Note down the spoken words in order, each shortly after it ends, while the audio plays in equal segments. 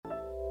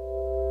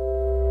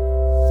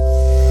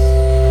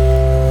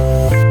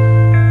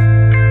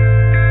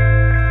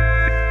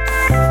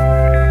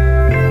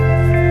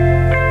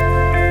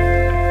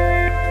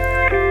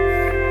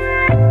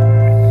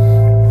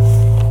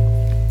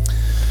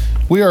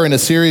We are in a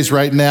series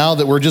right now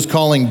that we're just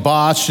calling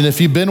Botched. And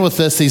if you've been with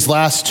us these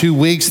last 2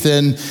 weeks,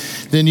 then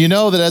you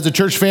know that as a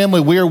church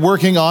family, we are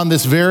working on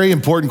this very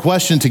important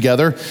question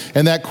together.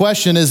 And that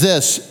question is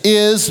this: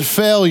 is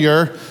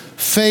failure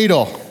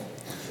fatal?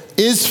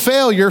 Is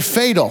failure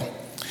fatal?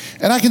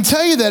 And I can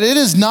tell you that it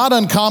is not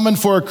uncommon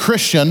for a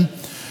Christian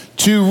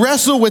to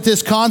wrestle with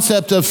this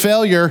concept of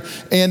failure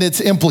and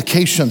its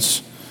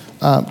implications.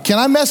 Can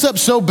I mess up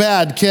so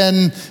bad?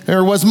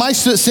 Was my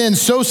sin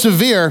so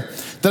severe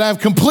that I've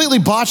completely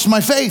botched my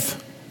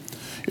faith?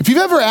 If you've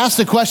ever asked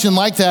a question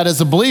like that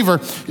as a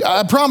believer,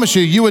 I promise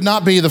you would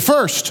not be the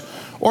first.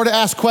 Or to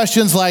ask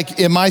questions like,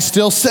 am I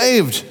still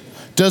saved?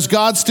 Does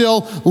God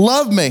still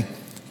love me?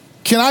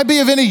 Can I be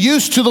of any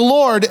use to the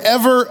Lord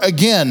ever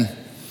again?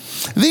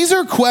 These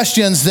are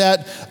questions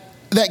that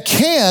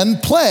can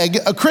plague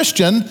a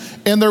Christian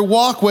in their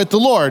walk with the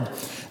Lord.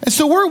 And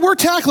so we're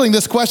tackling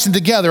this question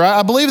together.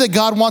 I believe that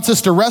God wants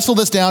us to wrestle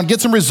this down, get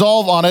some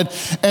resolve on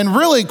it, and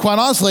really, quite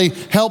honestly,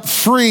 help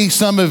free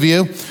some of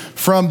you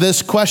from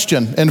this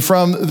question and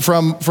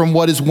from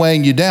what is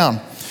weighing you down.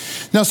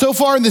 Now, so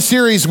far in the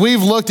series,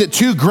 we've looked at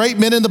two great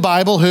men in the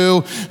Bible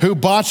who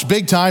botched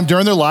big time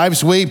during their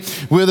lives. We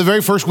the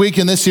very first week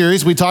in this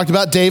series, we talked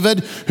about David,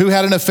 who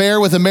had an affair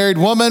with a married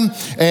woman,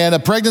 and a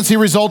pregnancy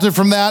resulted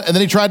from that, and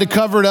then he tried to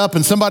cover it up,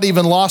 and somebody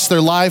even lost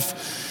their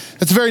life.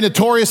 It's a very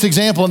notorious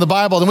example in the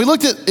Bible. And we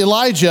looked at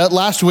Elijah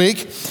last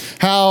week,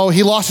 how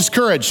he lost his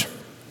courage,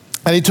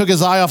 and he took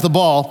his eye off the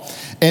ball,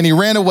 and he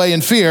ran away in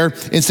fear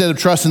instead of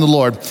trusting the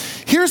Lord.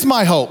 Here's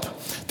my hope.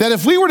 That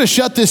if we were to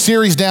shut this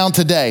series down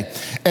today,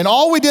 and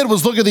all we did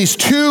was look at these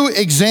two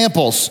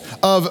examples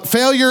of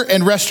failure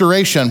and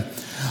restoration,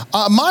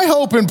 my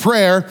hope and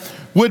prayer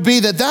would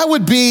be that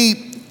would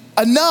be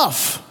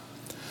enough.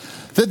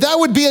 That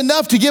would be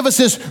enough to give us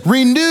this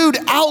renewed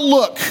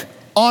outlook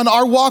on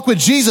our walk with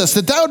Jesus.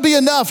 That would be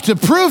enough to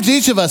prove to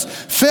each of us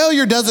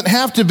failure doesn't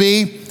have to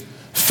be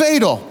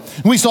fatal.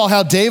 We saw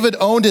how David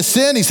owned his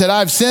sin. He said,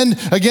 I've sinned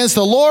against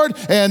the Lord,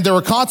 and there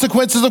were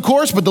consequences, of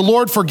course, but the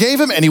Lord forgave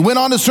him, and he went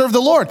on to serve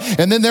the Lord.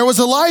 And then there was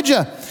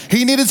Elijah.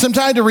 He needed some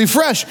time to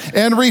refresh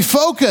and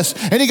refocus,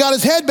 and he got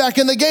his head back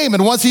in the game.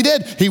 And once he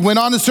did, he went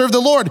on to serve the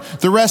Lord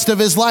the rest of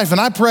his life.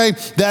 And I pray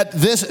that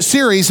this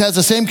series has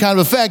the same kind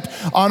of effect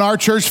on our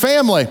church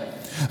family.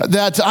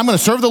 That I'm going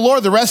to serve the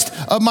Lord the rest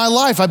of my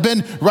life. I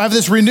have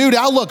this renewed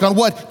outlook on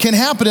what can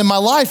happen in my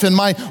life and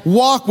my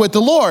walk with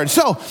the Lord.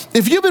 So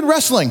if you've been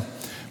wrestling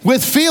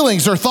with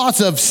feelings or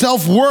thoughts of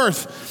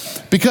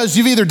self-worth because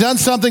you've either done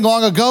something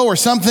long ago or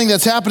something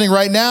that's happening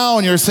right now,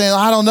 and you're saying,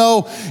 I don't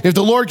know if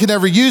the Lord can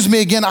ever use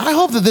me again, I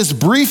hope that this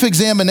brief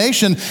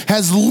examination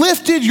has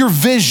lifted your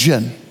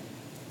vision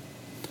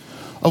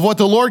of what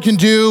the Lord can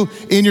do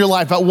in your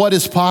life, about what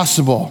is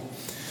possible.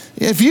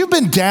 If you've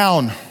been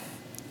down,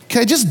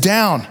 okay, just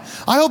down,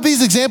 I hope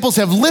these examples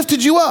have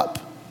lifted you up.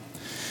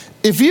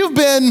 If you've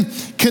been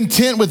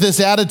content with this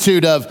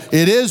attitude of,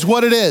 it is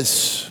what it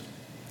is,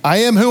 I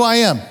am who I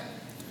am.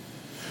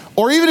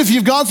 Or even if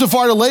you've gone so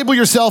far to label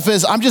yourself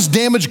as, I'm just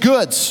damaged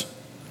goods.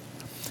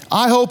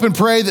 I hope and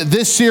pray that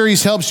this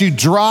series helps you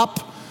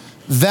drop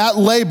that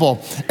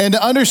label and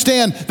to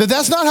understand that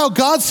that's not how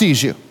God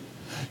sees you.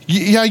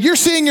 You're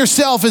seeing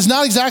yourself is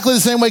not exactly the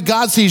same way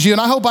God sees you.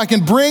 And I hope I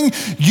can bring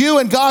you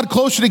and God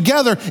closer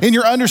together in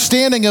your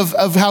understanding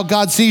of how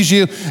God sees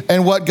you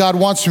and what God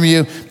wants from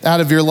you out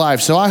of your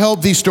life. So I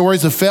hope these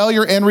stories of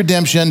failure and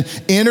redemption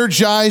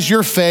energize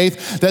your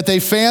faith, that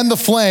they fan the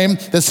flame,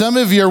 that some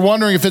of you are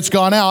wondering if it's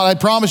gone out. I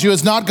promise you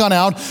it's not gone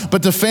out,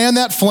 but to fan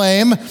that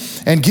flame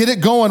and get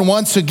it going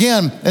once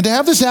again. And to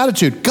have this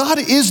attitude, God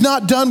is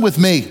not done with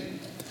me.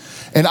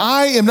 And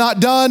I am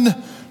not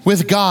done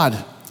with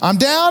God. I'm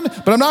down,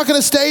 but I'm not going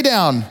to stay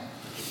down.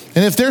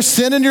 And if there's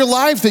sin in your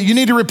life that you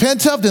need to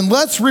repent of, then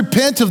let's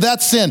repent of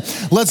that sin.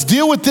 Let's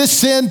deal with this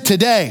sin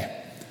today.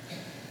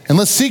 And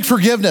let's seek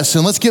forgiveness,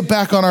 and let's get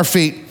back on our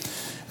feet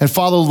and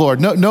follow the Lord.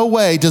 No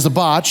way does a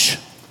botch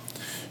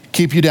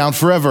keep you down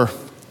forever.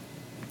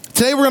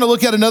 Today we're going to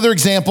look at another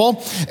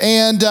example,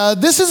 and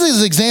this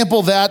is an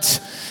example that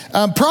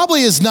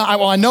probably is not,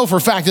 well, I know for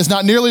a fact it's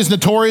not nearly as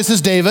notorious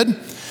as David.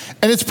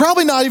 And it's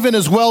probably not even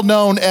as well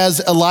known as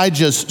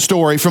Elijah's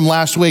story from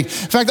last week. In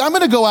fact, I'm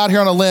going to go out here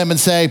on a limb and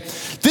say,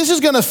 this is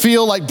going to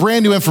feel like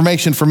brand new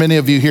information for many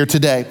of you here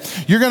today.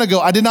 You're going to go,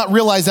 I did not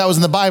realize that was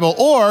in the Bible.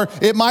 Or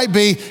it might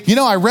be,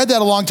 I read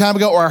that a long time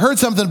ago, or I heard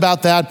something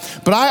about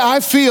that. But I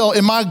feel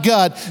in my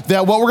gut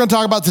that what we're going to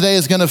talk about today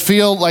is going to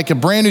feel like a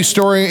brand new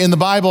story in the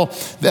Bible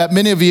that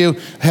many of you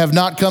have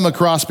not come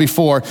across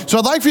before. So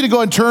I'd like for you to go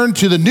and turn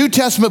to the New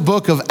Testament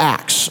book of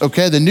Acts,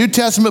 okay? The New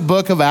Testament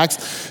book of Acts,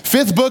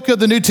 5th book of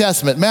the New Testament.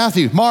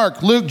 Matthew,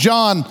 Mark, Luke,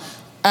 John,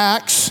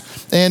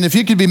 Acts. And if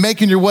you could be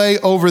making your way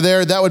over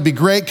there, that would be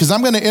great, because I'm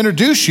going to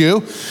introduce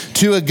you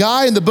to a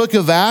guy in the book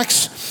of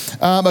Acts,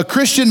 a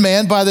Christian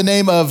man by the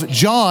name of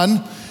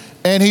John,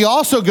 and he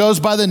also goes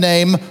by the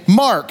name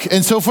Mark.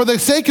 And so for the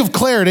sake of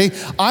clarity,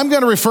 I'm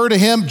going to refer to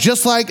him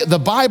just like the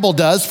Bible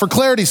does for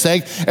clarity's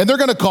sake, and they're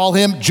going to call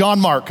him John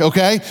Mark,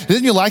 okay?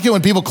 Didn't you like it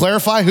when people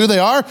clarify who they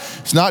are?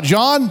 It's not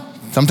John,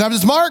 Sometimes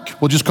it's Mark.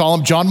 We'll just call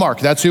him John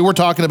Mark. That's who we're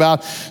talking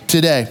about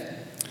today.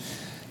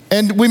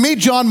 And we meet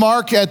John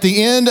Mark at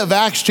the end of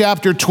Acts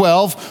chapter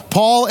 12.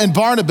 Paul and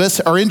Barnabas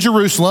are in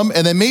Jerusalem,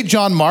 and they meet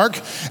John Mark,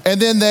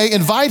 and then they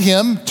invite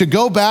him to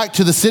go back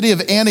to the city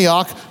of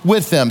Antioch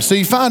with them. So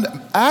you find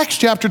Acts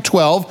chapter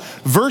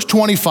 12, verse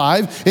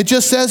 25. It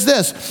just says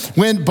this: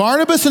 when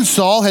Barnabas and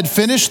Saul had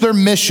finished their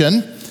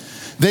mission,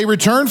 they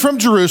returned from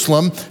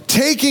Jerusalem,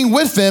 taking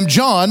with them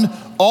John,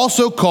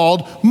 also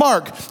called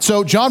Mark.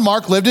 So John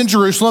Mark lived in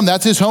Jerusalem.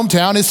 That's his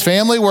hometown. His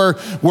family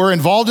were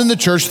involved in the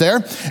church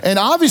there. And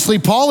obviously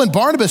Paul and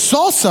Barnabas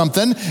saw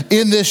something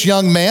in this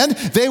young man.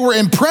 They were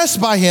impressed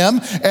by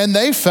him, and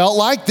they felt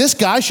like this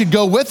guy should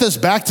go with us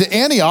back to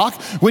Antioch,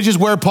 which is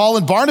where Paul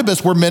and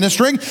Barnabas were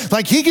ministering.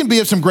 Like, he can be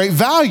of some great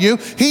value.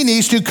 He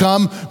needs to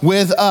come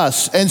with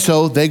us. And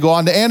so they go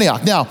on to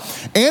Antioch. Now,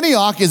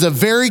 Antioch is a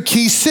very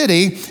key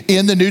city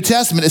in the New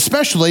Testament,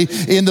 especially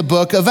in the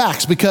book of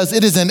Acts, because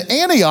it is in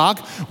Antioch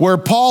where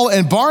Paul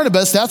and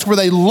Barnabas, that's where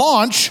they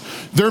launch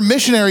their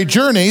missionary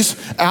journeys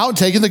out,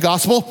 taking the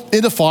gospel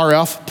into far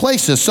off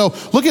places. So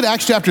look at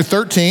Acts chapter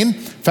 13.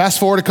 Fast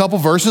forward a couple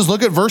verses.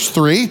 Look at verse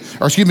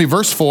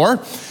 4.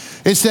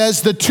 It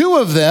says, the two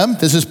of them,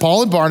 this is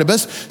Paul and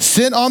Barnabas,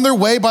 sent on their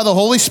way by the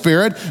Holy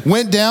Spirit,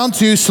 went down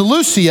to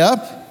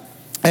Seleucia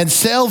and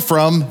sailed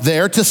from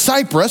there to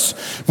Cyprus.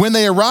 When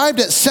they arrived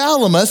at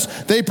Salamis,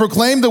 they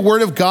proclaimed the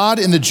word of God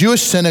in the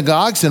Jewish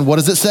synagogues. And what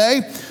does it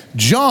say?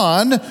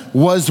 John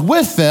was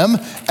with them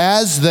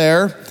as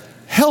their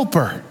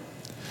helper.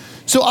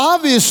 So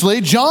obviously,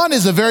 John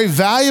is a very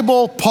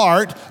valuable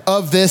part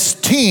of this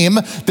team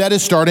that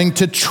is starting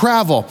to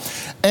travel.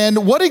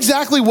 And what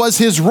exactly was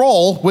his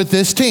role with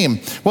this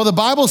team? Well, the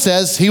Bible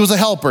says he was a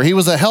helper. He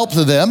was a help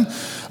to them.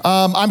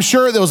 I'm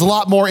sure there was a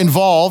lot more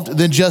involved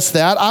than just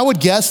that. I would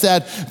guess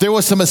that there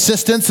was some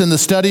assistance in the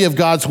study of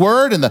God's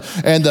word and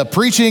the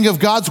preaching of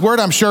God's word.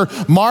 I'm sure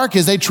Mark,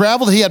 as they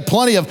traveled, he had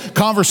plenty of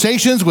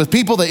conversations with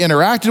people they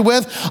interacted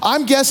with.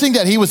 I'm guessing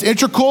that he was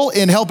integral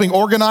in helping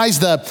organize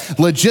the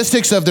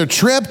logistics of their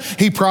trip.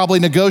 He probably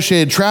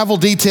negotiated travel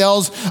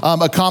details,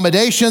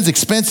 accommodations,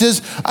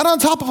 expenses. And on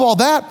top of all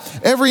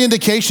that, every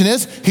indication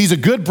is he's a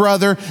good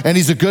brother and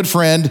he's a good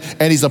friend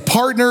and he's a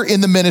partner in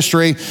the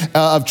ministry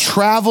of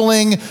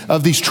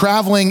these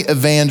traveling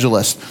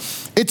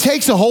evangelists. It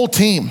takes a whole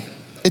team.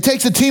 It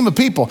takes a team of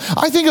people.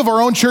 I think of our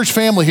own church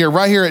family here,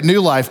 right here at New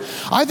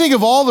Life. I think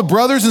of all the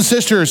brothers and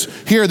sisters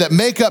here that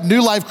make up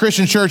New Life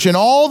Christian Church and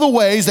all the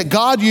ways that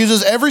God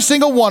uses every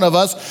single one of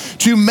us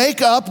to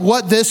make up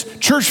what this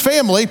church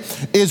family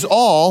is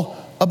all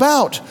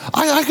about.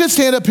 I could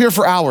stand up here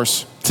for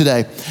hours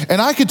today,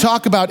 and I could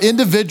talk about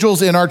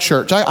individuals in our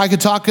church. I could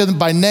talk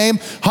by name,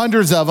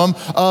 hundreds of them,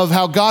 of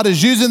how God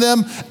is using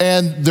them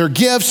and their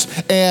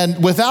gifts,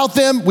 and without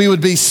them, we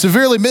would be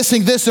severely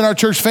missing this in our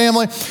church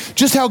family.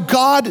 Just how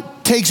God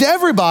takes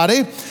everybody,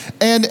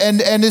 and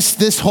it's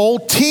this whole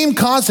team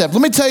concept.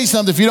 Let me tell you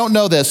something, if you don't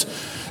know this.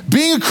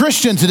 Being a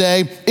Christian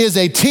today is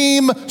a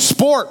team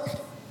sport,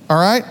 all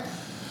right?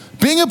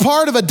 Being a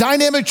part of a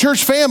dynamic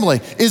church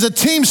family is a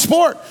team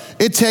sport.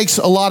 It takes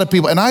a lot of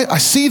people. And I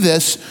see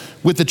this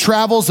with the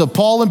travels of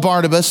Paul and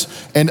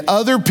Barnabas and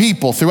other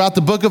people throughout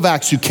the book of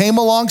Acts who came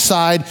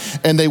alongside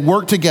and they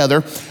worked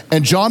together.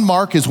 And John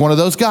Mark is one of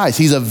those guys.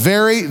 He's a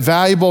very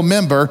valuable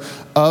member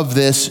of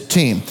this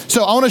team.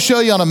 So I want to show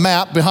you on a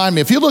map behind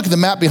me. If you look at the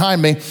map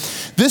behind me,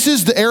 this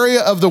is the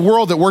area of the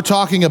world that we're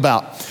talking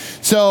about.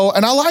 So,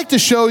 and I like to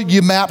show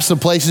you maps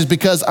of places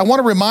because I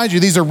want to remind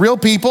you, these are real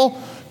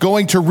people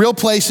going to real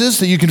places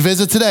that you can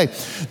visit today.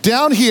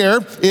 Down here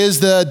is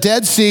the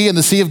Dead Sea and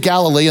the Sea of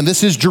Galilee, and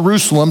this is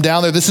Jerusalem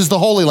down there. This is the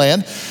Holy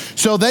Land.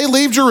 So they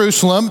leave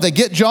Jerusalem, they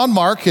get John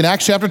Mark in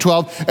Acts chapter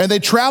 12, and they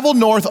travel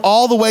north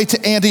all the way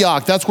to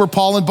Antioch. That's where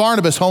Paul and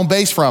Barnabas home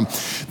base from.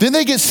 Then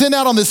they get sent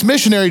out on this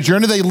missionary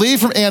journey. They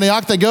leave from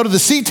Antioch, they go to the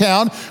sea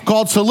town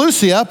called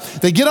Seleucia.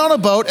 They get on a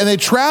boat and they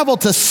travel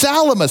to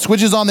Salamis,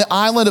 which is on the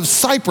island of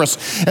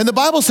Cyprus. And the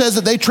Bible says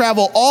that they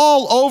travel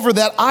all over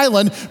that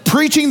island,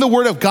 preaching the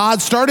word of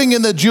God, starting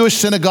in the Jewish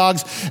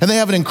synagogues, and they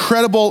have an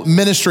incredible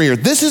ministry here.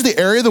 This is the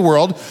area of the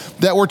world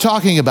that we're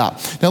talking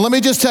about. Now, let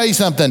me just tell you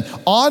something.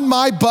 On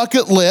my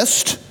bucket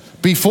list,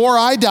 before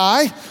I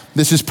die,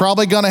 this is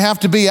probably going to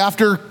have to be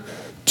after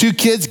 2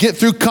 kids get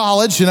through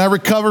college and I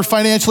recover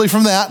financially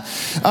from that.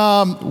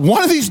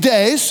 One of these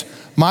days,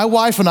 my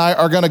wife and I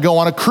are going to go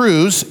on a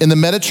cruise in the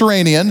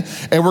Mediterranean,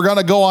 and we're going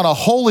to go on a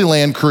Holy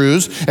Land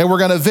cruise, and we're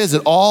going to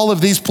visit all of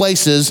these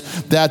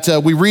places that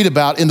we read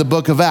about in the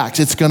book of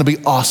Acts. It's going to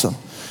be awesome.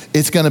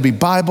 It's going to be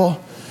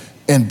Bible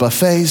and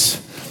buffets.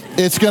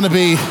 It's going to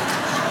be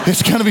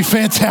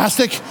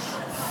fantastic.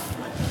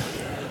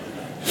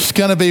 It's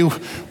going to be,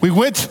 we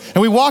went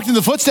and we walked in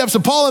the footsteps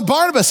of Paul and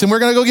Barnabas, and we're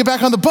going to go get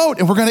back on the boat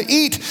and we're going to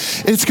eat.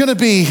 It's going to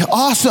be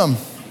awesome.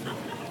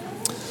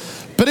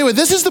 But anyway,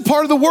 this is the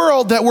part of the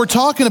world that we're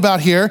talking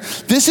about here.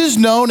 This is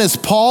known as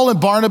Paul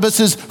and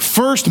Barnabas's first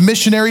first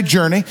missionary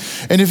journey.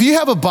 And if you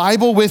have a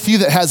Bible with you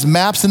that has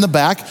maps in the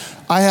back,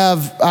 I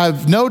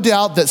have no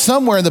doubt that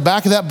somewhere in the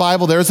back of that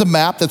Bible, there's a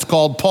map that's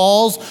called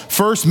Paul's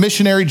First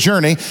Missionary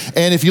Journey.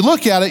 And if you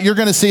look at it, you're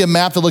going to see a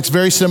map that looks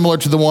very similar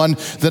to the one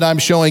that I'm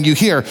showing you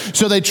here.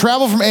 So they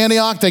travel from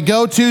Antioch, they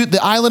go to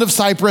the island of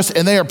Cyprus,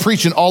 and they are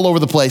preaching all over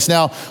the place.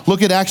 Now,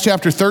 look at Acts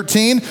chapter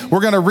 13.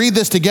 We're going to read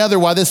this together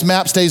while this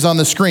map stays on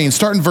the screen.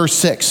 Start in verse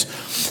 6.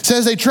 It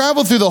says they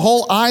traveled through the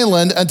whole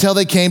island until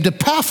they came to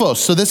Paphos.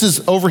 So this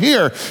is over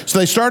here. So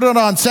they started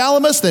on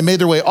Salamis. They made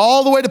their way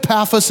all the way to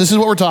Paphos. This is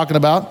what we're talking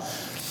about.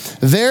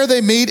 There they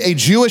meet a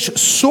Jewish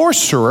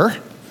sorcerer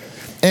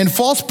and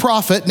false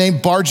prophet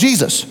named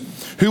Bar-Jesus,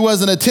 who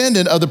was an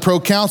attendant of the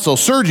proconsul,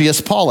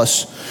 Sergius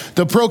Paulus.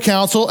 The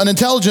proconsul, an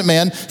intelligent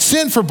man,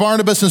 sent for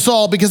Barnabas and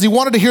Saul because he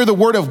wanted to hear the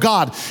word of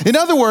God. In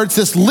other words,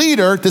 this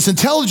leader, this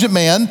intelligent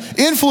man,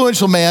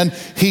 influential man,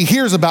 he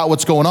hears about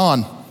what's going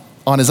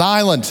on his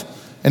island.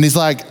 And he's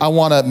like, I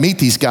want to meet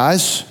these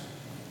guys.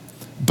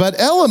 But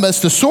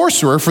Elymas, the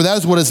sorcerer, for that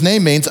is what his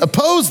name means,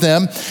 opposed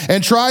them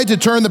and tried to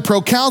turn the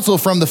proconsul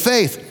from the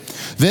faith.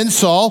 Then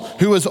Saul,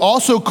 who is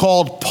also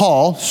called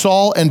Paul,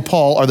 Saul and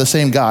Paul are the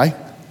same guy,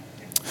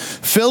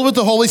 filled with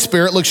the Holy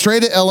Spirit, looked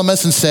straight at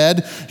Elymas and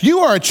said, you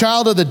are a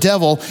child of the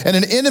devil and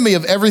an enemy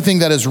of everything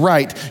that is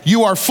right.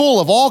 You are full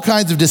of all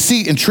kinds of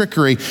deceit and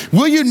trickery.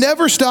 Will you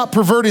never stop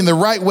perverting the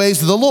right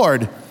ways of the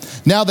Lord?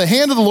 Now the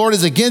hand of the Lord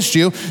is against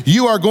you.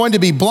 You are going to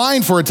be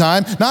blind for a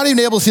time, not even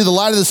able to see the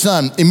light of the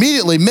sun.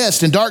 Immediately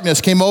mist and darkness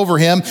came over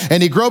him,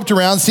 and he groped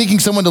around, seeking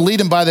someone to lead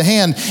him by the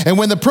hand. And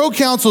when the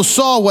proconsul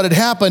saw what had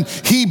happened,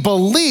 he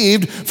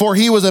believed, for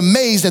he was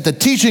amazed at the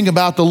teaching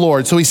about the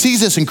Lord. So he sees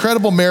this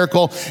incredible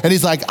miracle, and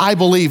he's like, I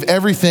believe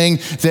everything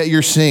that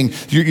you're seeing,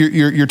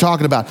 you're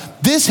talking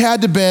about. This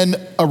had to have been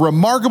a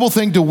remarkable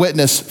thing to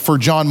witness for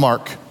John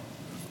Mark.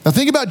 Now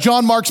think about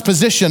John Mark's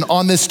position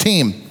on this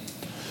team.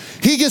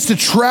 He gets to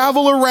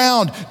travel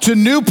around to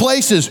new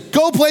places,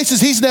 go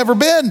places he's never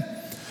been,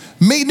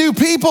 meet new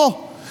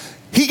people.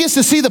 He gets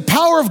to see the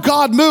power of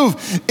God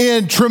move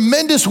in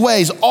tremendous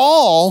ways,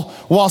 all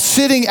while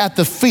sitting at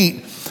the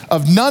feet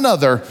of none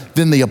other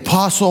than the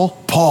Apostle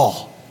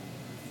Paul.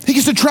 He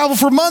gets to travel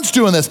for months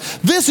doing this.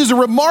 This is a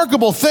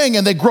remarkable thing,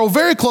 and they grow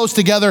very close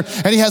together,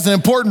 and he has an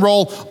important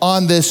role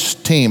on this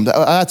team.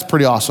 That's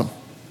pretty awesome.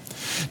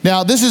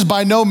 Now, this is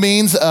by no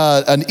means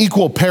an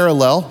equal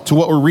parallel to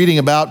what we're reading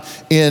about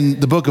in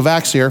the book of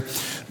Acts here.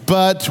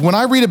 But when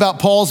I read about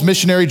Paul's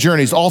missionary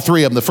journeys, all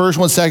three of them, the first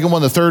one, second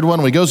one, the third one,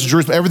 when he goes to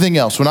Jerusalem, everything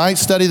else, when I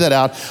study that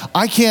out,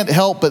 I can't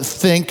help but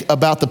think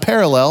about the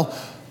parallel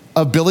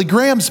of Billy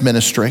Graham's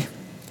ministry.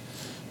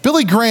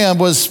 Billy Graham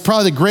was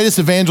probably the greatest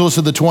evangelist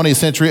of the 20th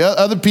century.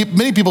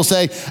 Many people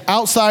say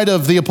outside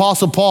of the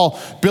Apostle Paul,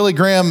 Billy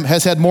Graham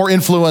has had more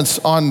influence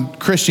on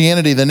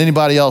Christianity than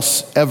anybody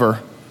else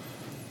ever.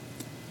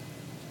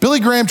 Billy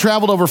Graham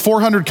traveled over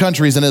 400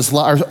 countries in his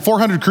life,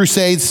 400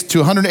 crusades to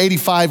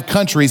 185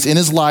 countries in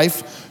his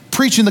life,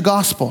 preaching the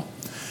gospel.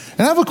 And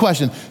I have a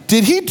question.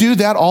 Did he do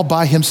that all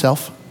by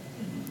himself?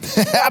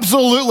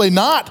 Absolutely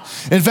not.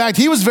 In fact,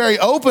 he was very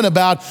open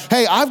about,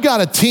 hey, I've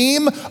got a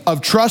team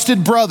of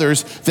trusted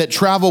brothers that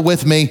travel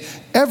with me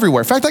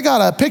everywhere. In fact, I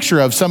got a picture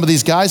of some of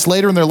these guys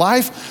later in their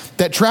life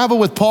that travel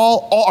with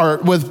Paul or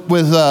with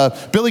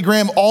Billy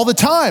Graham all the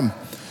time.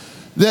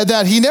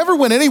 That he never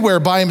went anywhere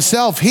by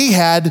himself. He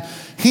had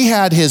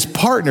his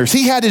partners.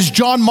 He had his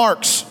John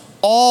Marks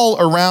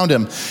all around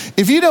him.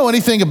 If you know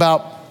anything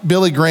about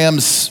Billy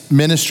Graham's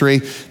ministry,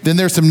 then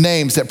there's some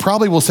names that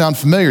probably will sound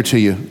familiar to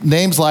you.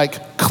 Names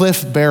like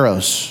Cliff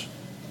Barrows,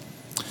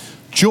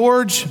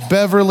 George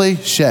Beverly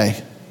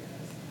Shea,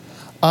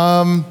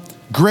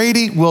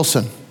 Grady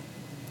Wilson.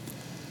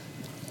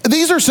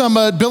 These are some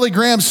Billy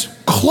Graham's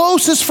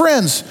closest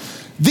friends.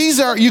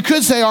 These are, you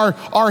could say,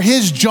 are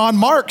his John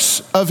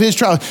Marks of his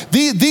travel.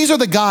 These are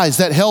the guys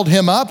that held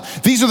him up.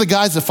 These are the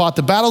guys that fought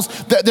the battles.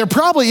 There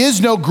probably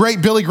is no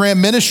great Billy Graham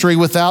ministry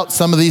without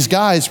some of these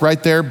guys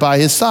right there by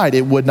his side.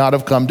 It would not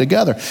have come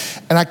together.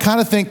 And I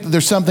kind of think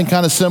there's something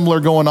kind of similar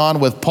going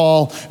on with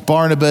Paul,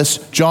 Barnabas,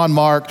 John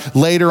Mark,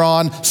 later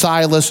on,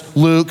 Silas,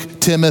 Luke,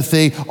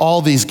 Timothy,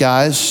 all these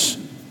guys.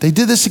 They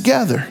did this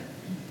together.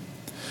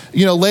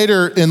 You know,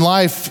 later in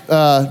life,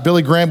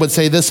 Billy Graham would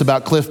say this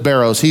about Cliff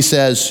Barrows. He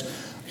says,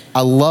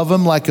 I love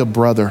him like a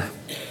brother.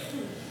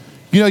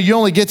 You know, you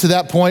only get to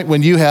that point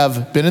when you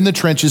have been in the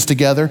trenches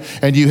together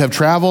and you have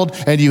traveled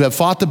and you have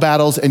fought the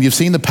battles and you've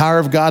seen the power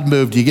of God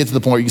move. You get to the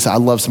point where you say, I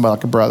love somebody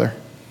like a brother.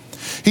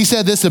 He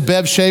said this to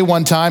Bev Shea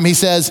one time. He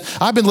says,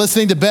 I've been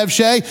listening to Bev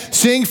Shea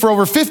sing for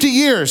over 50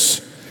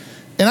 years,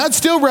 and I'd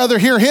still rather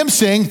hear him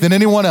sing than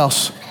anyone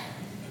else.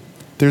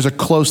 There's a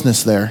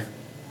closeness there.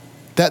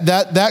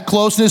 That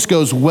closeness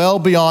goes well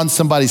beyond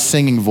somebody's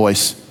singing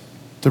voice.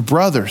 They're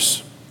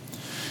brothers.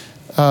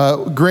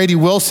 Grady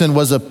Wilson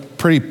was a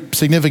pretty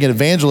significant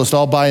evangelist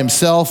all by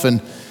himself,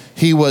 and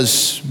he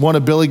was one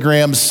of Billy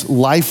Graham's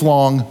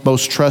lifelong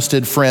most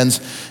trusted friends.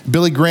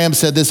 Billy Graham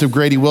said this of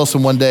Grady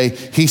Wilson one day.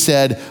 He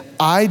said,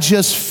 I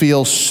just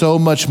feel so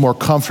much more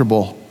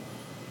comfortable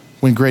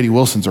when Grady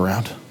Wilson's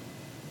around.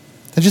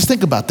 And just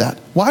think about that.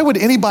 Why would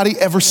anybody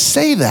ever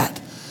say that?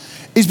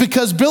 Is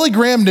because Billy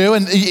Graham knew,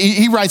 and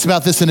he writes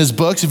about this in his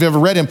books, if you ever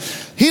read him,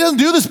 he doesn't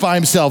do this by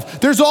himself.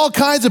 There's all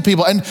kinds of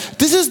people. And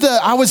this is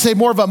I would say,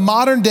 more of a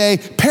modern day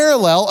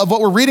parallel of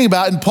what we're reading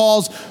about in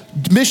Paul's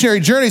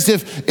missionary journeys.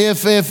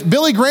 If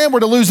Billy Graham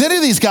were to lose any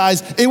of these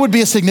guys, it would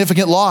be a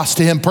significant loss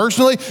to him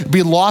personally. It'd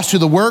be a loss to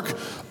the work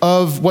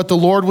of what the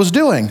Lord was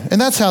doing.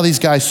 And that's how these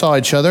guys saw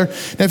each other.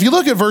 Now, if you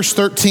look at verse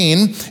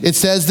 13, it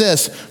says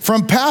this: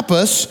 from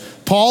Paphos,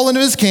 Paul and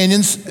his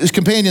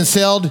companions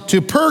sailed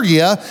to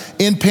Pergia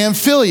in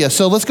Pamphylia.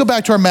 So let's go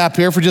back to our map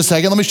here for just a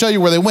second. Let me show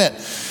you where they went.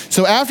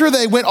 So after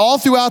they went all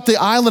throughout the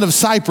island of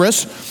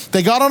Cyprus,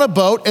 they got on a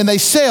boat and they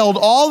sailed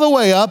all the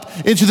way up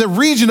into the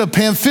region of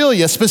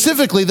Pamphylia,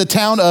 specifically the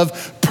town of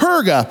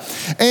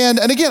Perga. And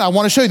again, I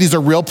want to show you these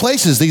are real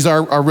places. These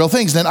are real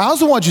things. And I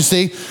also want you to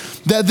see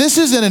that this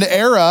is in an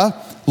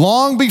era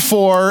long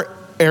before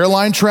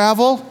airline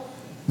travel,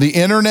 the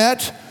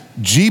internet,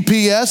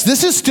 GPS.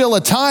 This is still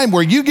a time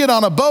where you get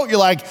on a boat, you're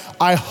like,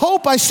 I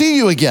hope I see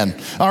you again.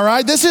 All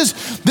right? This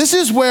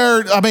is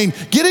where,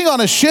 getting on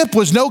a ship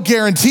was no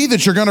guarantee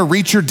that you're going to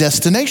reach your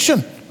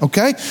destination.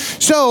 Okay?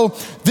 So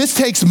this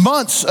takes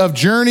months of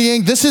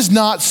journeying. This is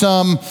not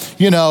some,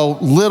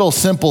 little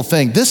simple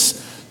thing.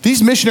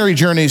 These missionary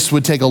journeys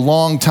would take a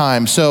long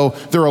time. So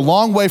they're a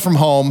long way from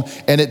home,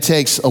 and it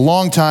takes a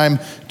long time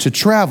to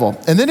travel.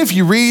 And then if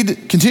you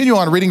continue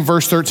on reading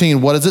verse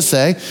 13, what does it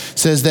say? It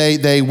says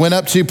they went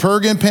up to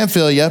Perga and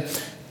Pamphylia,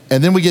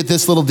 and then we get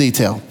this little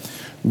detail,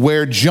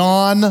 where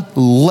John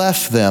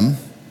left them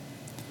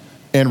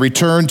and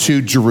returned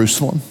to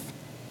Jerusalem.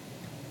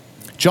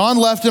 John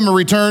left them and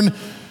returned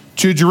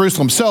to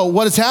Jerusalem. So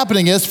what is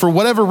happening is, for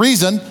whatever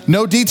reason,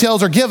 no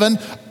details are given,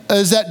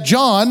 is that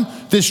John,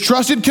 this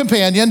trusted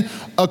companion,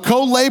 a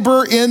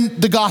co-laborer in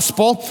the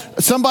gospel,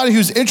 somebody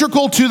who's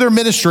integral to their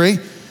ministry,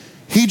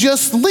 he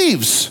just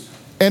leaves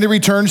and he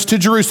returns to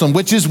Jerusalem,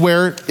 which is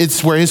where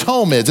his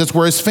home is. It's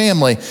where his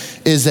family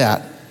is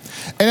at.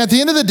 And at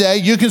the end of the day,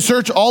 you can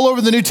search all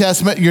over the New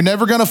Testament. You're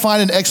never going to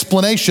find an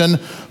explanation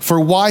for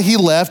why he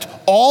left.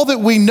 All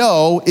that we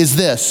know is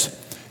this: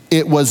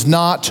 it was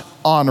not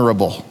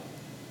honorable.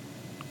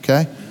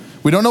 Okay?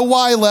 We don't know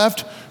why he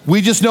left.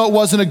 We just know it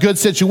wasn't a good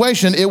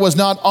situation. It was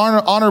not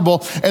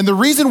honorable. And the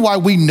reason why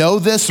we know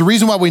this, the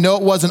reason why we know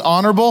it wasn't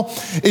honorable,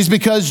 is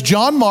because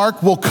John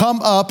Mark will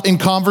come up in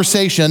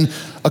conversation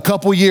a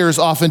couple years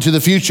off into the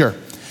future.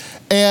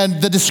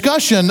 And the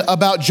discussion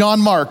about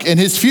John Mark and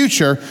his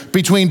future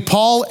between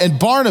Paul and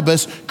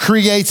Barnabas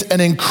creates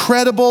an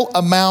incredible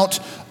amount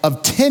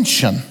of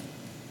tension.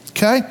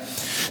 Okay?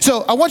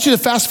 So I want you to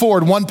fast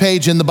forward one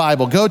page in the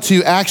Bible. Go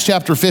to Acts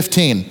chapter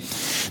 15.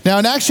 Now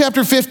in Acts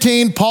chapter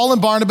 15, Paul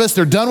and Barnabas,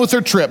 they're done with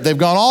their trip. They've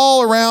gone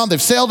all around,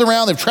 they've sailed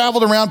around, they've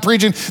traveled around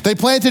preaching. They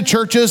planted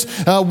churches,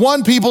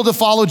 won people to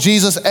follow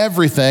Jesus,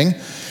 everything.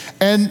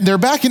 And they're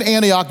back in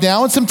Antioch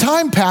now, and some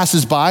time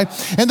passes by.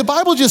 And the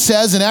Bible just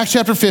says in Acts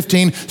chapter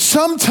 15,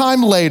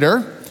 sometime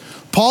later,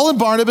 Paul and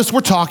Barnabas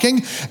were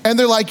talking, and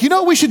they're like, you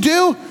know what we should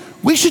do?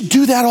 We should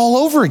do that all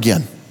over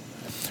again.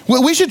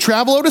 We should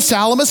travel over to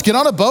Salamis, get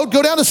on a boat,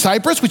 go down to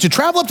Cyprus. We should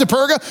travel up to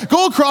Perga,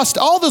 go across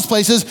all those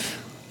places.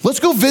 Let's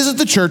go visit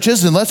the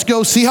churches and let's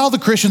go see how the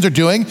Christians are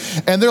doing.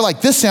 And they're like,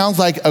 this sounds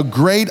like a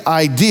great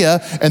idea.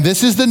 And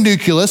this is the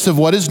nucleus of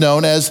what is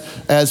known as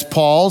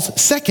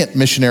Paul's second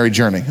missionary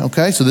journey.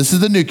 Okay, so this is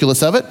the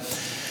nucleus of it.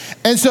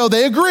 And so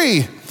they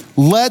agree,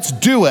 let's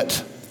do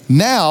it.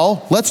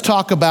 Now, let's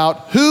talk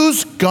about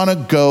who's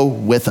gonna go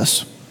with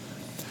us.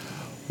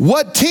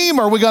 What team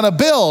are we gonna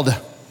build?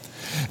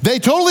 They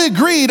totally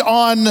agreed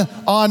on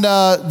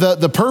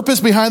the purpose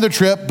behind their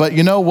trip, but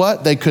you know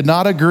what? They could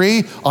not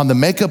agree on the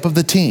makeup of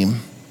the team.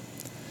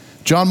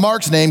 John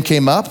Mark's name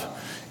came up,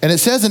 and it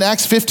says in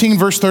Acts 15,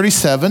 verse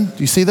 37, do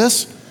you see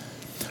this?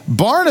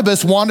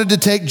 Barnabas wanted to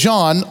take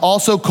John,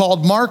 also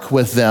called Mark,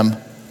 with them.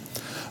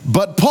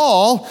 But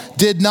Paul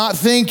did not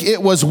think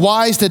it was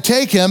wise to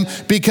take him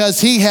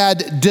because he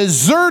had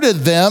deserted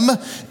them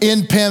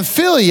in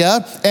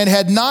Pamphylia and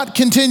had not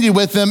continued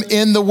with them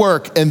in the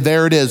work. And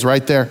there it is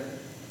right there.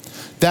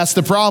 That's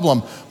the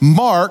problem.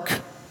 Mark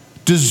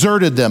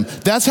deserted them.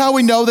 That's how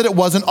we know that it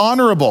wasn't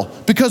honorable,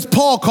 because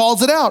Paul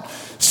calls it out.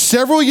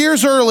 Several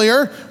years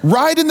earlier,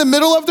 right in the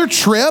middle of their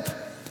trip,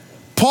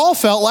 Paul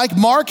felt like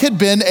Mark had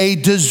been a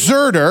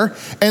deserter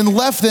and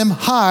left them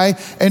high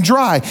and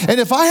dry.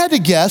 And if I had to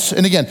guess,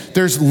 and again,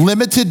 there's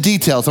limited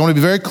details. I want to be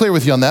very clear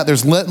with you on that.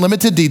 There's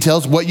limited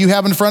details. What you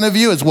have in front of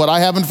you is what I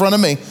have in front of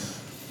me.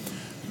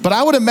 But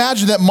I would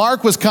imagine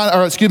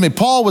that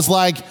Paul was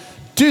like,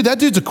 dude, that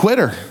dude's a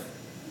quitter.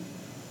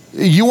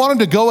 You want him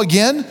to go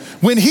again?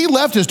 When he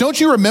left us, don't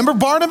you remember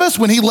Barnabas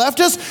when he left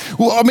us?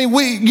 Well, I mean,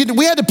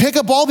 we had to pick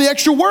up all the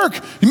extra work.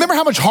 You remember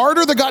how much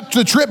harder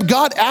the trip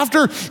got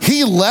after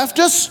he left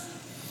us?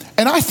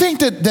 And I think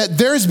that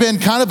there's been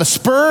kind of a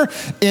spur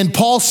in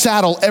Paul's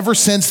saddle ever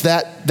since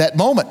that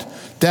moment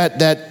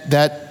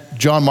that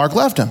John Mark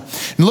left him.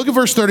 And look at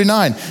verse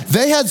 39.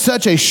 They had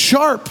such a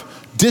sharp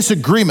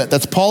disagreement.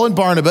 That's Paul and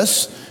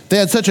Barnabas. They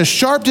had such a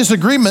sharp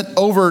disagreement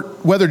over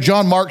whether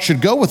John Mark should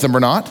go with them or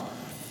not.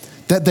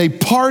 that they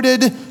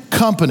parted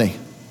company.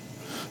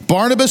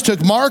 Barnabas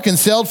took Mark and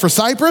sailed for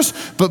Cyprus,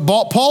 but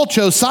Paul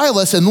chose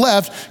Silas and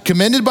left,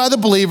 commended by the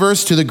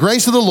believers to the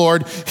grace of the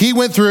Lord. He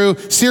went through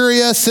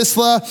Syria,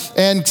 Sicily,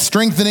 and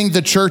strengthening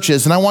the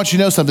churches. And I want you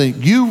to know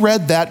something. You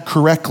read that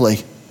correctly.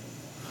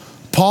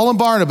 Paul and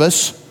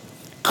Barnabas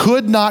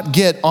could not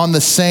get on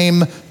the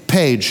same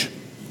page,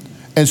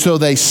 and so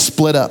they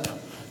split up.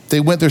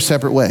 They went their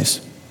separate ways.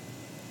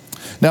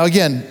 Now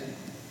again,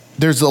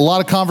 there's a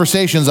lot of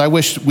conversations I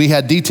wish we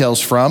had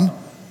details from.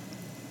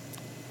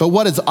 But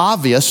what is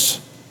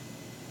obvious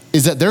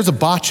is that there's a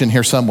botch in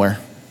here somewhere.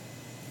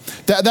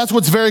 That's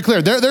what's very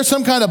clear. There's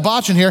some kind of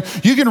botch in here.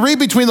 You can read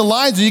between the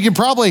lines and you can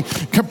probably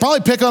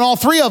pick on all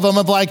three of them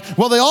of like,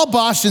 well, they all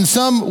botched in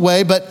some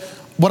way. But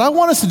what I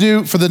want us to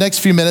do for the next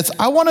few minutes,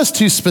 I want us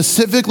to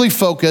specifically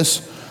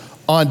focus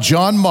on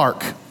John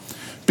Mark,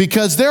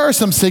 because there are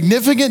some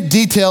significant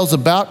details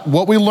about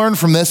what we learned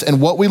from this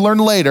and what we learned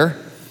later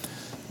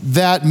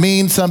that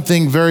mean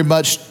something very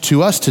much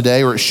to us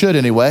today, or it should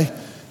anyway,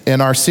 in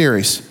our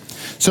series.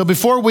 So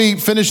before we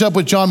finish up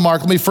with John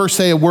Mark, let me first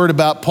say a word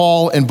about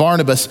Paul and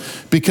Barnabas,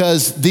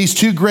 because these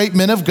two great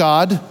men of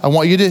God, I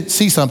want you to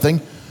see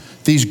something.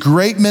 These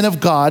great men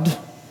of God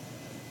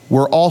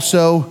were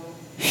also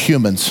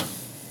humans.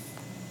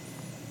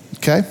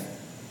 Okay?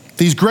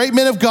 These great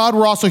men of God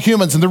were also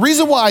humans. And the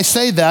reason why I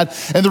say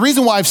that, and the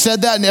reason why I've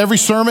said that in every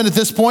sermon at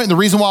this point, and the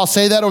reason why I'll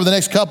say that over the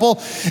next couple,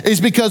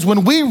 is because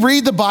when we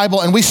read the Bible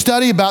and we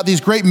study about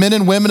these great men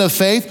and women of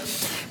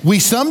faith, we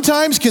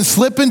sometimes can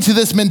slip into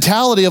this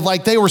mentality of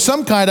like they were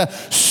some kind of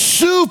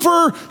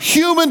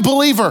superhuman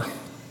believer.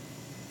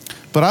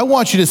 But I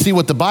want you to see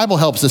what the Bible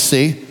helps us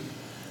see,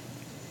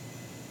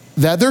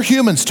 that they're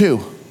humans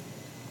too.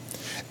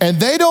 And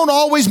they don't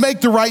always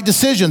make the right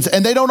decisions,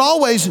 and they don't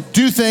always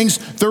do things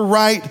the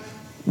right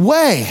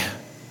way.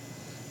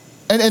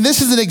 And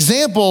this is an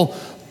example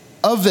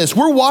of this.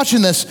 We're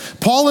watching this.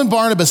 Paul and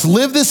Barnabas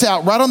live this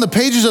out right on the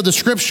pages of the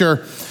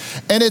scripture.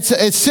 And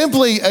it's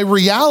simply a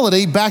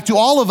reality back to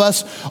all of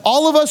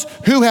us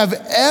who have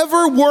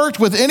ever worked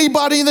with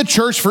anybody in the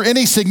church for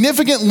any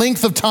significant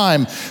length of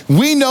time.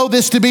 We know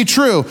this to be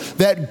true,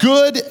 that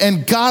good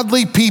and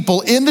godly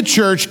people in the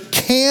church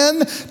can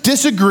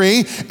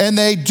disagree, and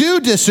they do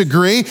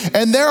disagree.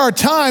 And there are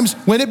times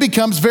when it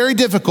becomes very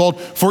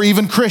difficult for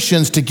even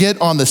Christians to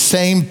get on the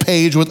same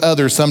page with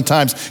others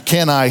sometimes.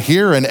 Can I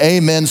hear an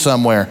amen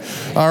somewhere?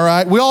 All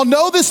right. We all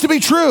know this to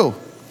be true.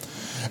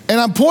 And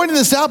I'm pointing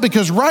this out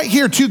because right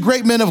here, two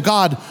great men of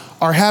God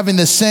are having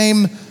the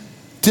same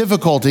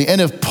difficulty.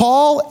 And if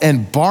Paul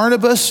and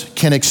Barnabas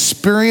can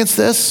experience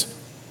this,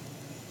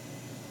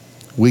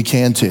 we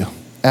can too.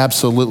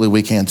 Absolutely,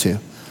 we can too.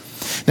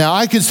 Now,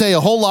 I could say a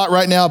whole lot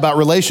right now about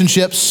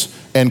relationships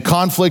and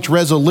conflict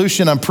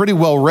resolution. I'm pretty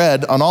well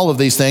read on all of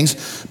these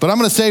things, but I'm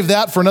going to save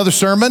that for another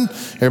sermon.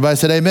 Everybody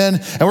said amen.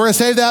 And we're going to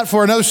save that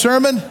for another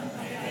sermon.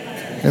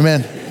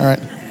 Amen. All right.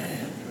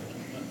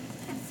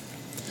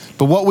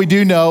 But what we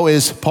do know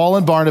is Paul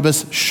and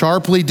Barnabas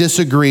sharply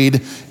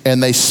disagreed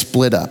and they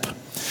split up.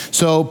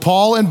 So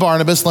Paul and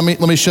Barnabas, let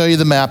me show you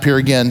the map here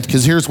again,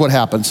 because here's what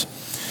happens.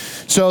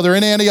 So they're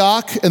in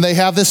Antioch and they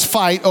have this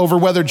fight over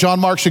whether John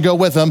Mark should go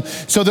with them.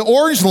 So the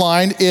orange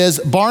line is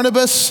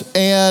Barnabas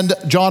and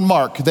John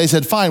Mark. They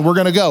said, fine, we're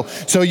going to go.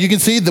 So you can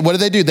see that what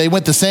did they do? They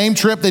went the same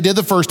trip they did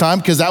the first time,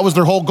 because that was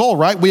their whole goal,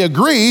 right? We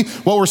agree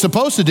what we're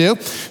supposed to do.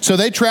 So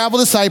they travel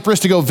to Cyprus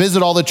to go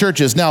visit all the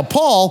churches. Now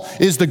Paul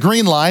is the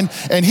green line,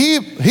 and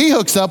he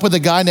hooks up with a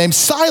guy named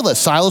Silas.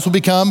 Silas will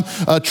become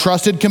a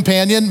trusted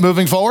companion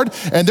moving forward,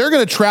 and they're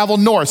going to travel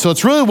north. So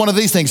it's really one of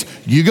these things.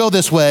 You go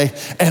this way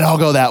and I'll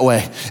go that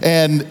way.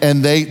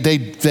 And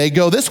they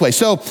go this way.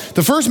 So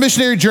the first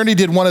missionary journey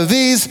did one of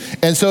these,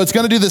 and so it's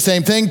going to do the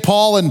same thing.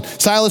 Paul and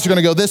Silas are going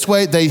to go this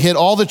way. They hit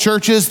all the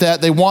churches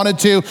that they wanted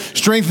to,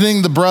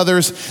 strengthening the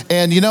brothers.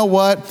 And you know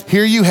what?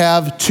 Here you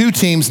have two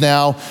teams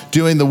now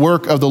doing the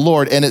work of the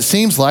Lord. And it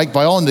seems like,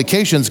 by all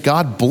indications,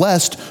 God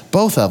blessed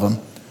both of them.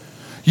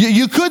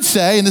 You could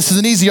say, and this is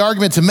an easy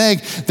argument to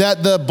make,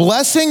 that the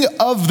blessing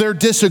of their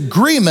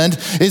disagreement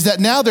is that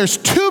now there's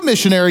two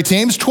missionary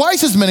teams,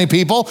 twice as many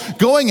people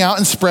going out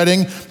and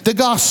spreading the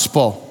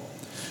gospel.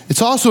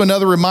 It's also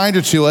another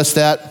reminder to us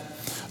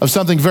of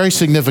something very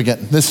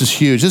significant. This is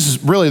huge. This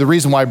is really the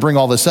reason why I bring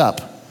all this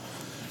up.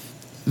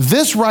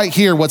 This right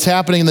here, what's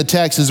happening in the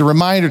text, is a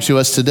reminder to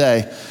us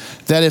today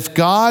that if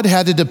God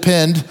had to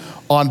depend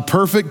on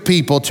perfect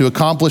people to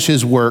accomplish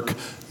his work,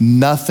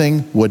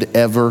 nothing would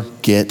ever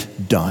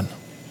get done.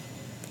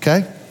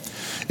 Okay?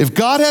 If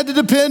God had to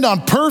depend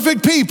on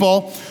perfect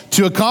people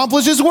to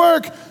accomplish his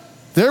work,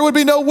 there would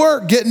be no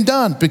work getting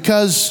done,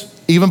 because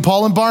even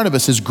Paul and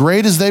Barnabas, as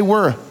great as they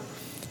were,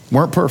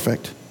 weren't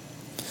perfect.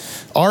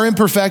 Our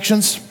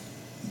imperfections,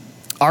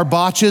 our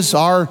botches,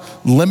 our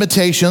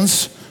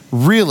limitations,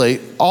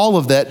 really, all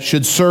of that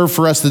should serve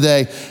for us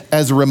today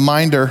as a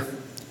reminder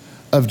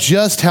of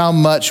just how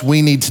much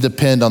we need to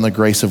depend on the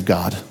grace of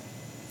God.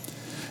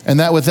 And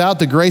that without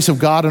the grace of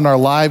God in our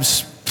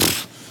lives,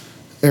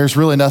 there's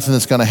really nothing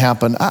that's going to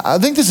happen. I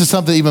think this is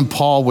something even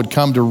Paul would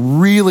come to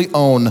really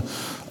own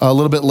a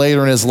little bit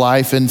later in his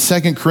life. In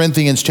 2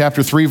 Corinthians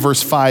chapter 3,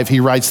 verse 5, he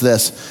writes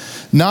this: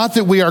 "Not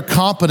that we are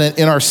competent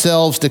in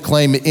ourselves to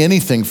claim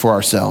anything for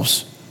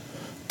ourselves,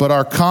 but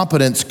our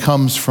competence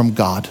comes from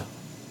God."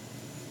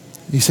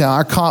 You say,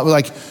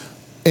 like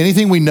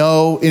anything we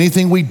know,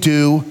 anything we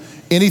do,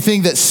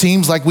 anything that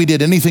seems like we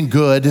did anything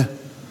good,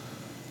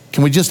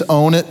 can we just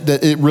own it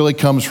that it really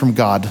comes from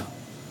God?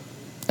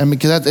 I mean,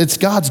 because it's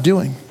God's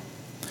doing.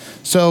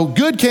 So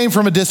good came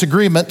from a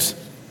disagreement.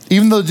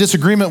 Even though the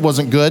disagreement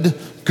wasn't good,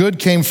 good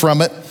came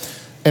from it.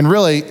 And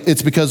really,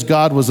 it's because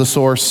God was the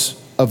source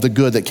of the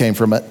good that came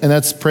from it. And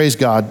that's praise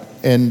God.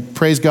 And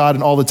praise God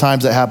in all the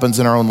times that happens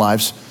in our own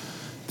lives,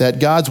 that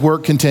God's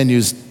work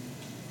continues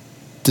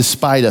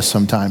despite us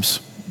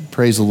sometimes.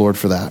 Praise the Lord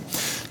for that.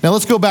 Now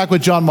let's go back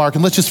with John Mark,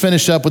 and let's just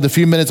finish up with the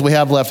few minutes we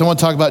have left. I want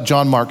to talk about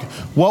John Mark.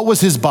 What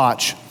was his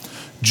botch?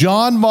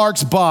 John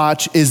Mark's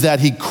botch is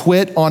that he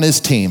quit on his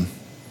team.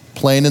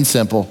 Plain and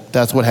simple.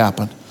 That's what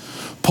happened.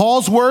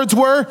 Paul's words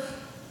were,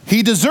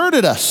 he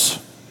deserted us.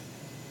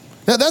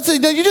 Now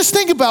you just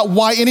think about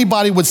why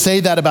anybody would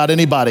say that about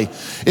anybody.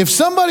 If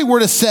somebody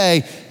were to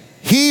say,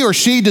 he or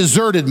she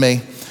deserted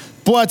me,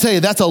 boy, I tell you,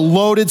 that's a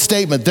loaded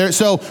statement.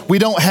 So we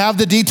don't have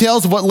the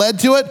details of what led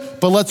to it,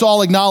 but let's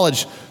all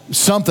acknowledge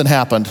something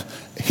happened.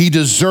 He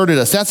deserted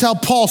us. That's how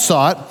Paul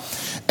saw it,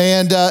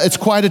 and it's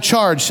quite a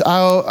charge.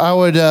 I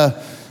would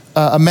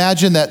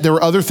imagine that there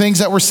were other things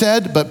that were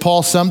said, but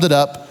Paul summed it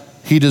up.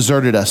 He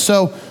deserted us.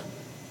 So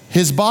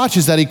his botch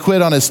is that he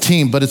quit on his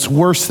team, but it's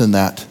worse than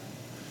that.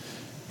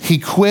 He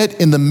quit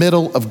in the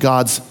middle of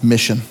God's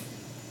mission.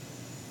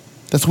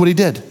 That's what he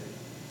did.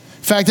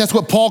 In fact, that's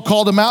what Paul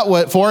called him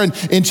out for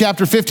in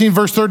chapter 15,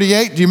 verse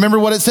 38. Do you remember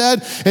what it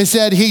said? It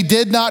said, he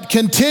did not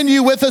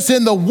continue with us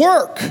in the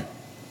work.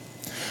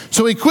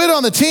 So he quit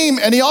on the team,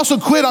 and he also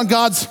quit on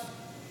God's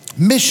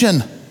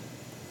mission.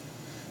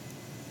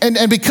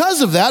 And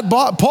because of that,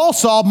 Paul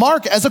saw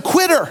Mark as a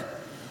quitter.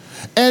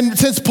 And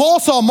since Paul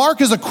saw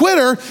Mark as a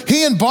quitter,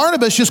 he and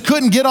Barnabas just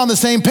couldn't get on the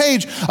same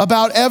page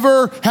about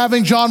ever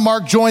having John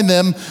Mark join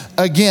them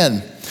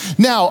again.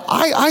 Now,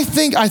 I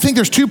think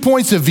there's 2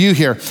 points of view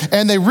here,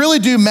 and they really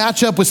do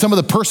match up with some of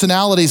the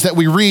personalities that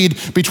we read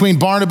between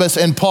Barnabas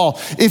and Paul.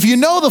 If you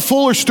know the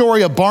fuller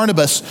story of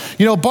Barnabas,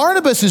 you know,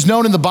 Barnabas is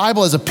known in the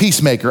Bible as a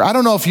peacemaker. I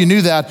don't know if you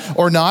knew that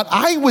or not.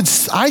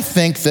 I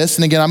think this,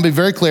 and again, I'm going to be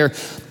very clear,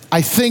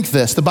 I think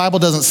this. The Bible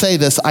doesn't say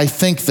this. I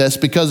think this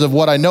because of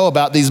what I know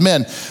about these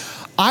men.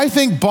 I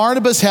think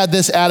Barnabas had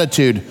this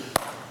attitude.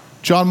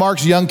 John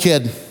Mark's a young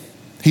kid.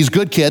 He's a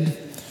good kid.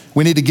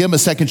 We need to give him a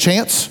second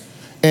chance.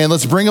 And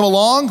let's bring him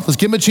along. Let's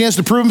give him a chance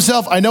to prove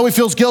himself. I know he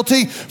feels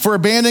guilty for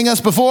abandoning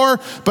us before,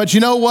 but you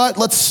know what?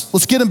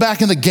 Let's get him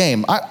back in the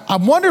game. I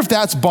wonder if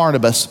that's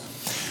Barnabas.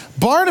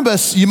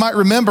 Barnabas, you might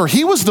remember,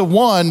 he was the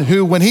one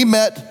who, when he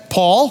met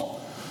Paul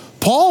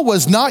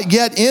was not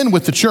yet in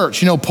with the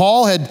church. You know,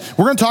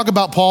 we're going to talk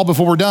about Paul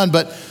before we're done,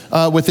 but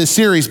with this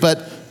series,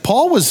 but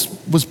Paul was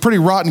a pretty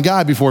rotten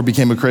guy before he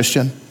became a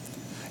Christian.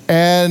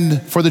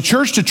 And for the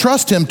church to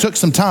trust him took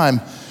some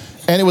time.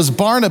 And it was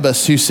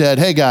Barnabas who said,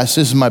 hey guys,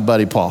 this is my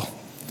buddy Paul.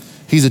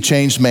 He's a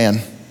changed man.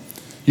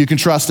 You can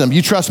trust him.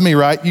 You trust me,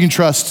 right? You can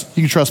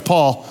trust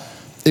Paul.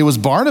 It was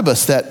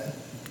Barnabas that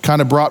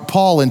kind of brought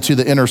Paul into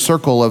the inner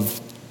circle of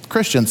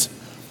Christians.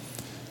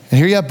 And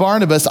here you have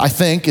Barnabas, I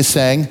think, is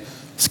saying,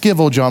 let's give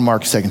old John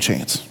Mark a second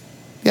chance.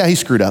 Yeah, he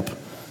screwed up,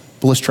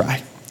 but let's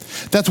try.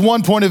 That's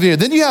one point of view.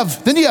 Then you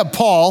have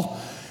Paul,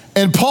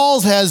 and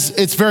Paul's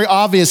it's very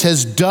obvious,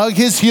 has dug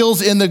his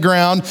heels in the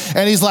ground,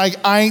 and he's like,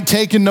 I ain't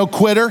taking no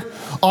quitter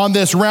on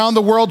this round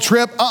the world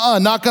trip.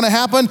 Not gonna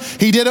happen.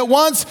 He did it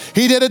once,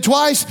 he did it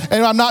twice,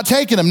 and I'm not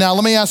taking him. Now,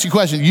 let me ask you a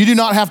question. You do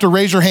not have to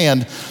raise your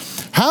hand.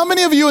 How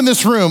many of you in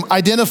this room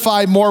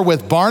identify more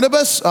with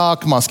Barnabas? Come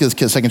on, let's give this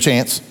kid a second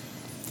chance.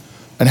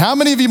 And how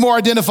many of you more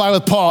identify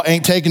with Paul?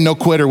 Ain't taking no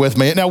quitter with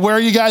me. Now, where are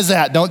you guys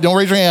at? Don't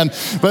raise your hand.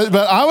 But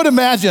I would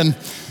imagine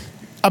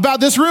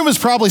about this room is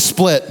probably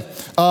split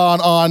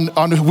on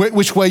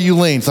which way you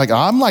lean. It's like,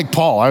 I'm like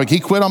Paul. He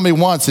quit on me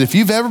once. And if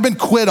you've ever been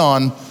quit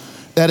on,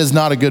 that is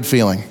not a good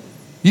feeling.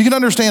 You can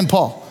understand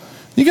Paul.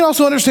 You can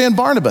also understand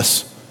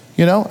Barnabas.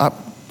 You know,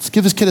 let's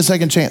give this kid a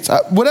second chance.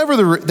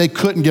 They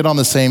couldn't get on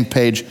the same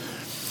page.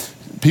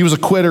 He was a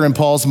quitter in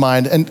Paul's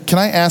mind. And can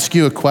I ask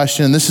you a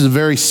question? This is a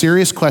very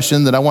serious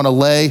question that I want to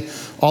lay.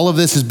 All of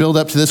this is built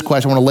up to this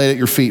question. I want to lay it at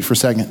your feet for a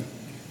second.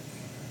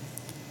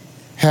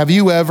 Have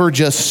you ever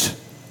just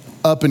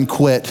up and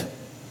quit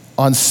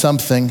on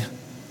something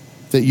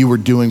that you were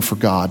doing for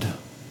God?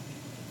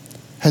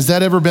 Has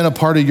that ever been a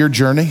part of your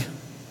journey?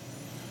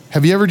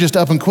 Have you ever just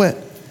up and quit?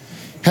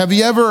 Have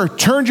you ever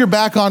turned your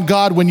back on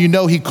God when you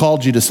know he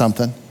called you to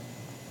something?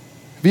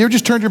 Have you ever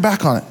just turned your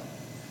back on it?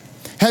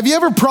 Have you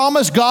ever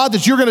promised God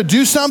that you're going to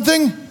do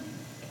something,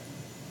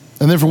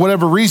 and then for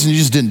whatever reason, you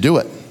just didn't do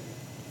it?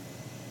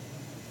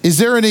 Is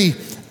there any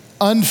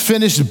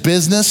unfinished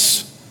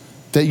business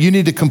that you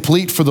need to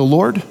complete for the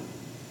Lord?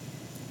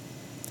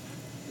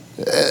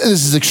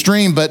 this is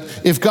extreme, but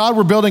if God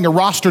were building a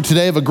roster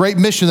today of a great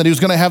mission that he was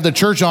going to have the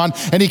church on,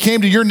 and he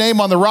came to your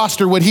name on the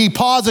roster, would he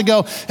pause and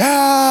go,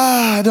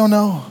 I don't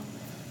know.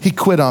 He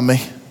quit on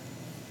me.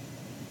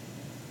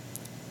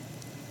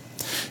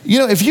 You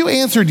know, if you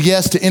answered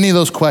yes to any of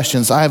those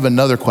questions, I have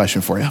another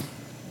question for you.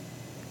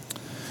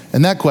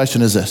 And that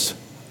question is this.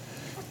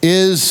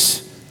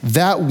 Is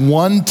that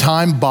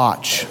one-time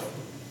botch,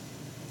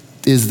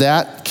 is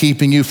that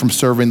keeping you from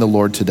serving the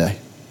Lord today?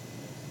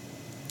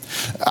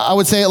 I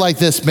would say it like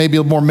this,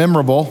 maybe more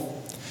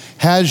memorable.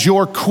 Has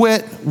your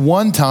quit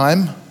one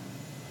time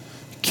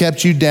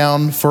kept you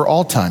down for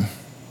all time?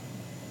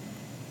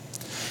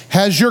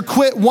 Has your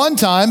quit one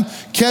time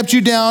kept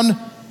you down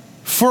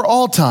for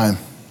all time?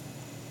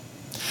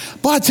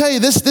 But I tell you,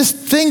 this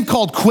thing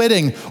called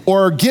quitting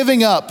or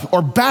giving up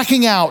or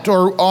backing out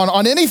or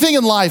on anything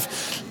in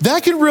life,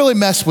 that can really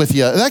mess with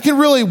you. That can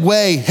really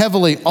weigh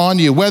heavily on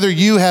you, whether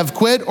you have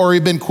quit or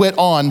you've been quit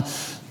on.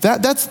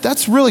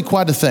 That's really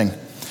quite a thing.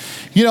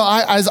 You know,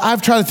 as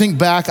I've tried to think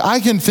back, I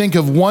can think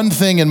of one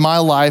thing in my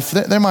life.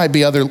 There might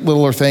be other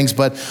littler things,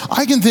 but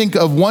I can think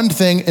of one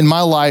thing in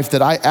my life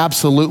that I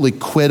absolutely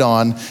quit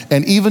on.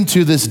 And even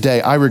to this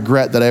day, I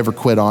regret that I ever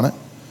quit on it.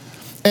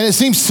 And it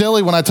seems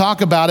silly when I talk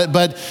about it,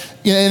 but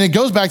you know, and it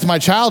goes back to my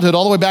childhood,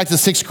 all the way back to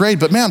 6th grade.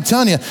 But man, I'm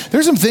telling you,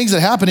 there's some things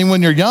that happen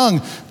when you're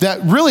young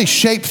that really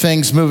shape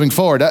things moving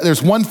forward.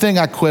 There's one thing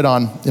I quit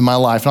on in my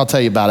life, and I'll tell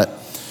you about it.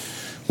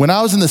 When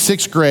I was in the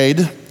 6th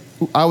grade,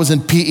 I was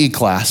in PE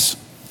class.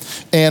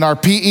 And our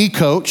PE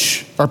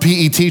coach, our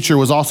PE teacher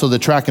was also the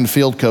track and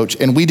field coach.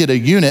 And we did a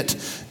unit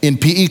in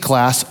PE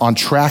class on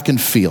track and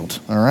field,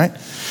 all right?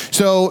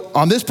 So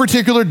on this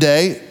particular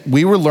day,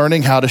 we were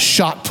learning how to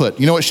shot put.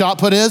 You know what shot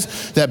put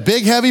is? That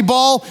big heavy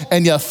ball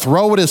and you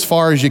throw it as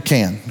far as you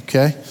can,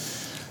 okay?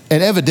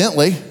 And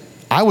evidently,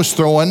 I was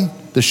throwing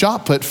the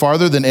shot put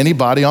farther than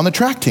anybody on the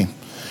track team.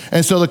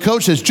 And so the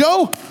coach says,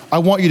 Joe, I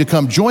want you to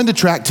come join the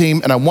track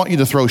team and I want you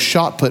to throw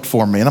shot put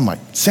for me. And I'm like,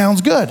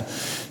 sounds good.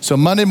 So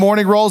Monday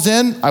morning rolls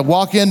in, I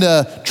walk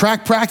into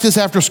track practice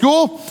after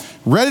school,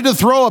 ready to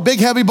throw a big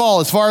heavy ball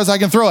as far as I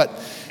can throw it.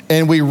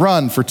 And we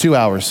run for 2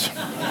 hours.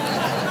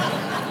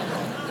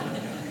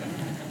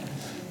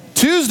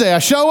 Tuesday, I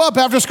show up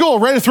after school,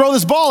 ready to throw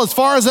this ball as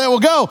far as it will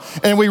go.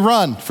 And we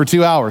run for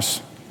 2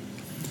 hours.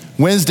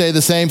 Wednesday,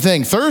 the same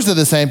thing. Thursday,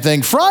 the same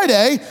thing.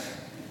 Friday,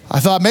 I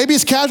thought maybe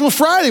it's casual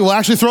Friday. We'll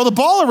actually throw the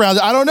ball around.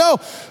 I don't know.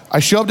 I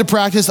show up to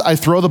practice. I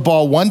throw the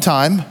ball one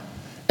time,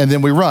 and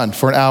then we run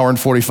for an hour and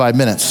 45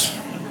 minutes.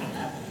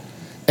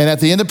 And at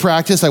the end of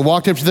practice, I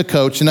walked up to the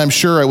coach, and I'm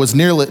sure it was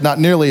not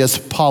nearly as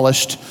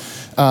polished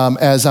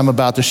as I'm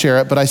about to share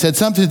it, but I said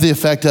something to the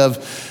effect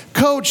of,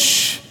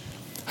 Coach,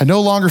 I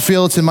no longer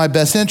feel it's in my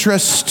best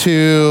interest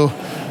to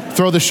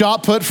throw the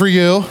shot put for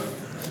you.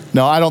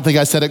 No, I don't think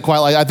I said it quite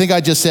like, I think I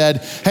just said,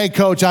 hey,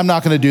 Coach, I'm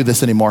not going to do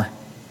this anymore.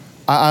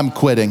 I'm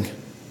quitting.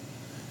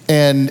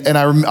 And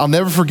I'll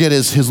never forget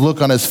his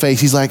look on his face.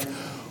 He's like,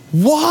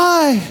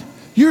 why?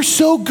 You're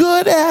so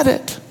good at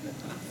it.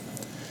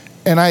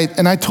 And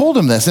I told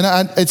him this,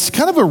 and it's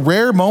kind of a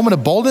rare moment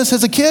of boldness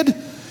as a kid.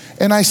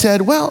 And I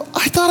said, well,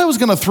 I thought I was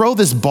going to throw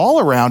this ball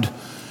around,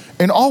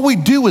 and all we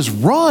do is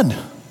run.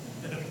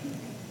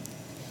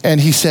 And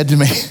he said to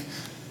me,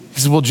 he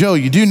said, well, Joe,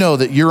 you do know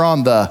that you're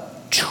on the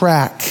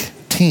track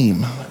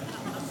team.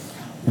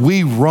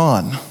 We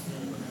run.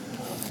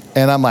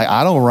 And I'm like,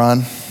 I don't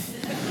run.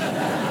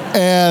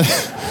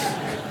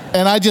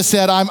 And I just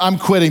said, I'm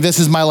quitting. This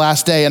is my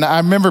last day. And I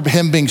remember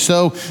him being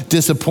so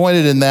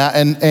disappointed in that.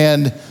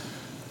 And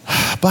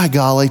by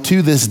golly,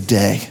 to this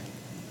day,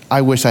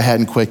 I wish I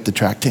hadn't quit the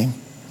track team.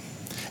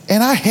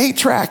 And I hate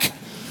track.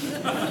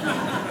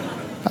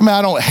 I mean,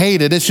 I don't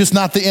hate it. It's just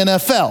not the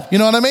NFL. You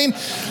know what I mean?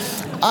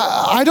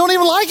 I don't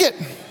even like it.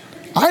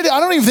 I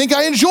don't even think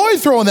I enjoy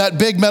throwing that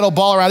big metal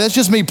ball around. It's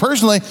just me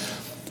personally.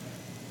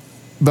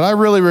 But I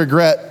really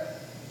regret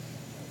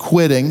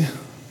quitting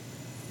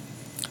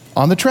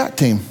on the track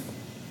team,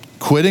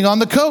 quitting on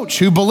the coach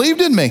who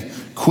believed in me,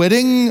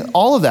 quitting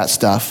all of that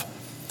stuff.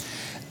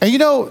 And you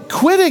know,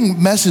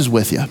 quitting messes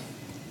with you.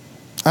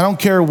 I don't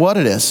care what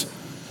it is.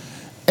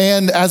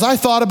 And as I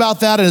thought about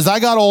that, and as I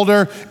got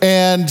older,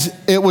 and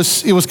it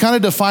was kind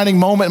of a defining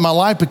moment in my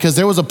life, because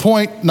there was a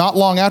point not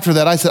long after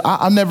that I said,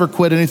 I'm never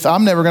quit anything.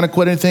 I'm never going to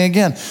quit anything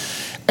again.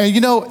 And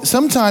you know,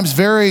 sometimes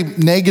very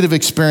negative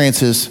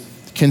experiences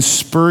can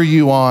spur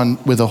you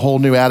on with a whole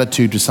new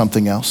attitude to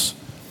something else.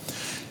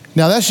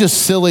 Now that's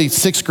just silly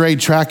 6th grade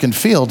track and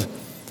field,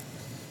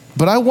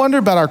 but I wonder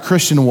about our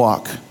Christian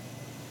walk,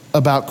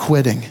 about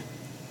quitting.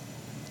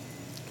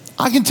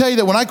 I can tell you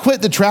that when I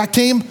quit the track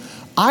team,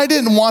 I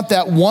didn't want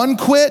that one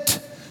quit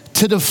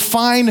to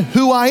define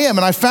who I am.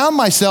 And I found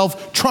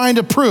myself trying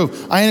to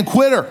prove I am a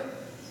quitter.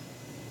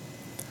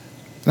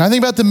 And I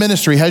think about the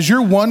ministry. Has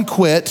your one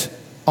quit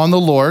on the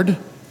Lord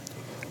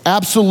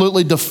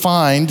absolutely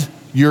defined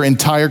your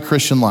entire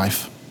Christian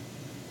life?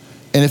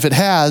 And if it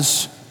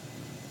has,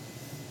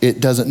 it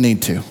doesn't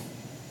need to.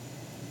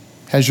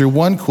 Has your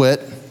one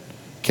quit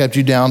kept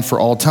you down for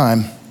all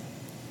time?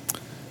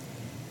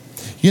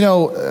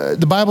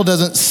 The Bible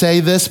doesn't say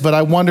this, but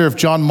I wonder if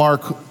John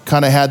Mark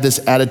kind of had this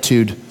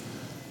attitude.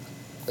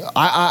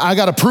 I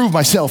got to prove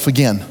myself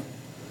again.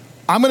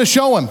 I'm going to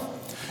show him.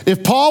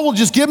 If Paul will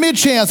just give me a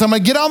chance, I'm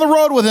going to get on the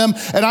road with him,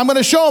 and I'm going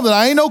to show him that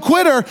I ain't no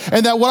quitter,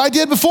 and that what I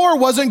did before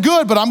wasn't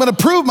good, but I'm going to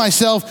prove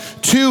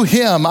myself to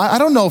him. I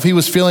don't know if he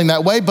was feeling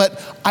that way, but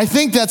I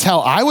think that's how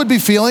I would be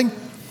feeling,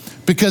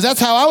 because that's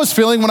how I was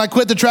feeling when I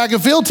quit the track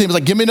and field team. It's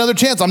like, give me another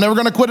chance. I'm never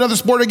going to quit another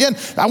sport again.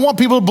 I want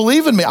people to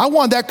believe in me. I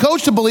want that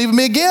coach to believe in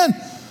me again.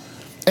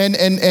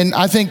 And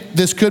I think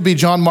this could be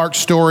John Mark's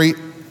story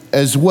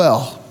as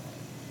well.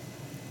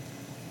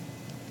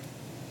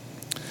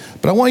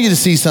 But I want you to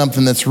see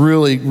something that's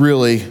really,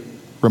 really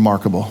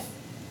remarkable.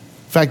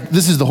 In fact,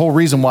 this is the whole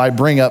reason why I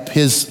bring up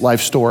his life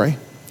story.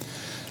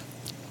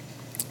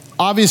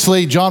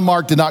 Obviously, John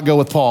Mark did not go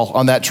with Paul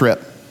on that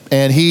trip.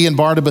 And he and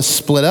Barnabas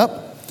split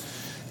up.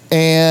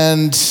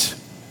 And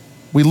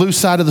we lose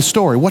sight of the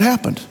story. What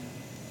happened?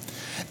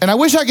 And I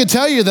wish I could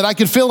tell you that I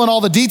could fill in all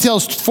the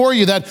details for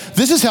you, that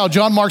this is how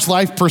John Mark's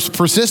life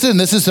persisted, and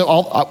this is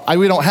all,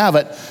 we don't have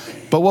it.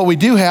 But what we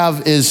do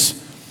have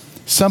is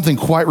something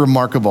quite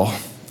remarkable.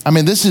 I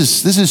mean, this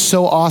is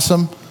so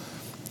awesome.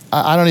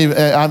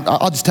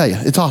 I'll just tell you,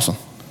 it's awesome.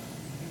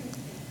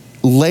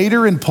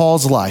 Later in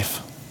Paul's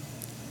life,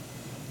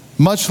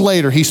 much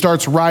later, he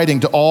starts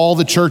writing to all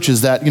the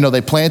churches that,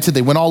 they planted.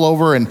 They went all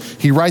over, and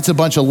he writes a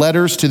bunch of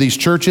letters to these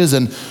churches,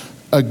 and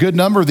a good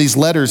number of these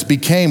letters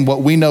became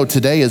what we know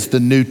today as the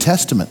New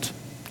Testament,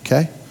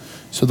 okay?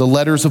 So the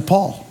letters of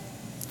Paul.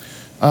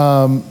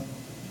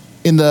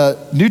 In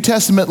the New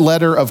Testament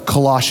letter of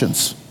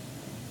Colossians,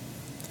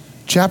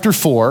 chapter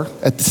 4,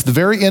 at the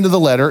very end of the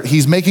letter,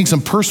 he's making some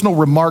personal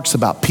remarks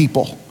about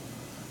people.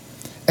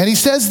 And he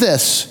says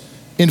this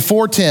in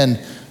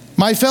 4:10,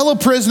 my fellow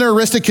prisoner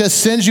Aristarchus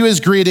sends you his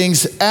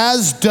greetings,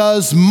 as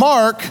does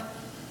Mark,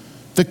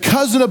 the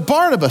cousin of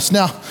Barnabas.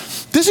 Now,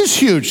 this is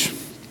huge,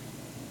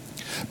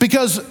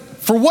 because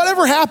for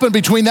whatever happened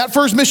between that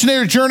first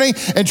missionary journey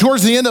and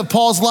towards the end of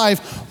Paul's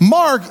life,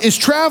 Mark is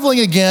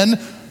traveling again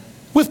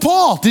with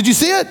Paul. Did you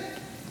see it?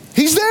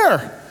 He's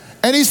there.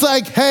 And he's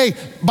like, hey,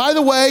 by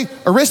the way,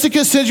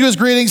 Aristarchus sends you his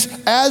greetings,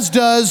 as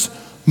does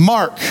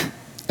Mark.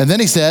 And then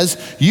he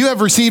says, you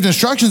have received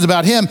instructions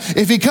about him.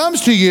 If he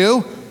comes to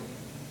you,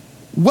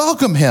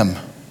 welcome him.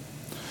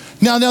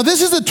 Now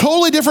this is a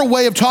totally different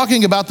way of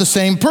talking about the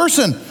same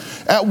person.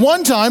 At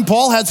one time,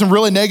 Paul had some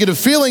really negative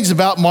feelings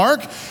about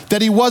Mark,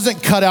 that he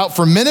wasn't cut out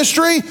for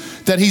ministry,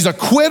 that he's a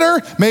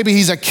quitter, maybe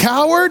he's a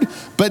coward.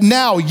 But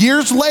now,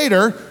 years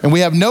later, and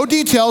we have no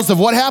details of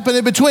what happened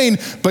in between,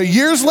 but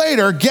years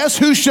later, guess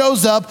who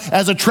shows up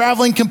as a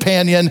traveling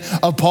companion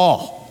of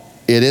Paul?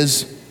 It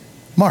is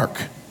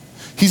Mark.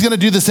 He's going to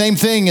do the same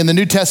thing in the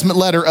New Testament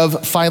letter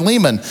of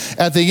Philemon.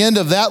 At the end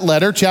of that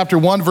letter, chapter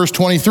 1, verse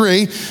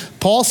 23,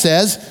 Paul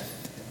says,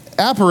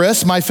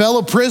 Apparis, my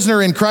fellow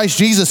prisoner in Christ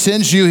Jesus,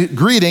 sends you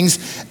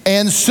greetings,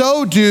 and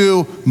so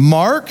do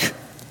Mark,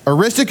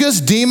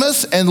 Aristarchus,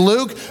 Demas, and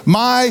Luke,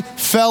 my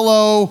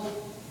fellow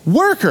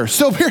worker.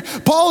 So here,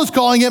 Paul is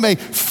calling him a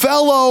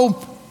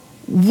fellow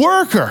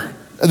worker.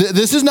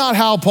 This is not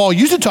how Paul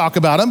used to talk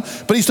about him,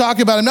 but he's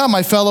talking about him now,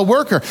 my fellow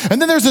worker.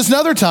 And then there's this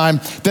another time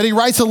that he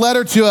writes a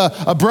letter to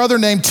a brother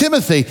named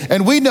Timothy,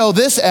 and we know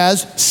this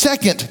as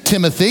 2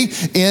 Timothy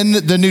in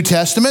the New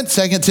Testament,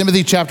 2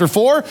 Timothy chapter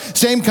 4,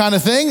 same kind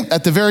of thing.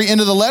 At the very end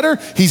of the letter,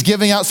 he's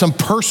giving out some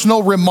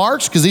personal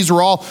remarks, because these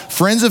were all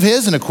friends of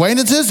his and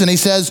acquaintances, and he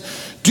says,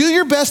 do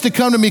your best to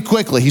come to me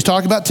quickly. He's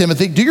talking about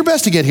Timothy. Do your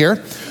best to get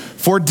here.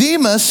 For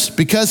Demas,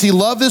 because he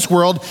loved this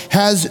world,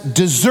 has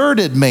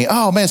deserted me.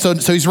 Oh man, so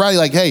he's writing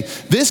like, hey,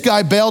 this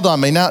guy bailed on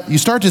me. Now, you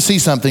start to see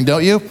something,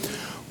 don't you?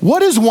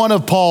 What is one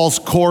of Paul's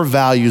core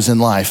values in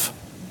life?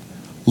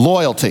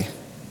 Loyalty.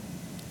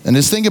 And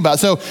just think about it.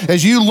 So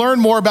as you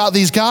learn more about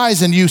these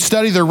guys and you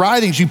study their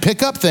writings, you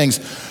pick up things.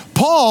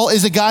 Paul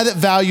is a guy that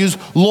values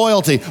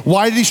loyalty.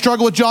 Why did he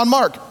struggle with John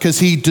Mark? Because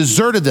he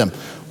deserted them.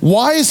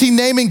 Why is he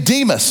naming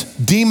Demas?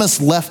 Demas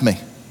left me.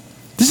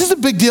 This is a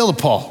big deal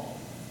to Paul.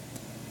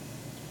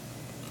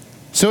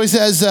 So he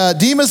says,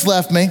 Demas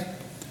left me,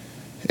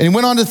 and he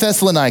went on to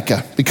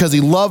Thessalonica because he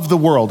loved the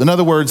world. In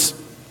other words,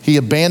 he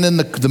abandoned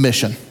the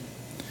mission.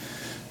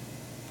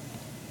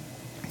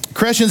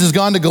 Crescens has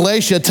gone to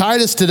Galatia,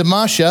 Titus to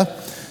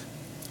Dalmatia.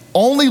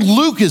 Only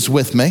Luke is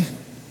with me.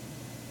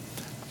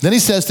 Then he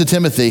says to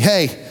Timothy,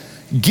 hey,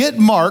 get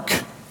Mark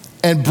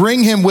and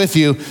bring him with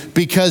you,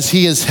 because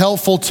he is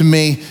helpful to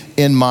me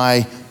in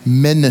my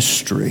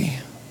ministry.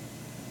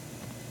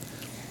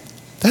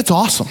 That's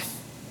awesome.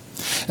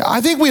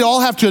 I think we all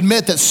have to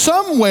admit that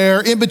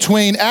somewhere in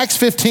between Acts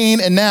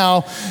 15 and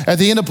now, at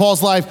the end of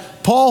Paul's life,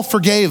 Paul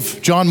forgave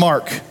John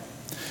Mark.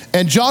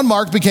 And John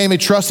Mark became a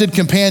trusted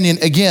companion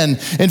again.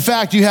 In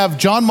fact, you have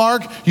John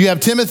Mark, you have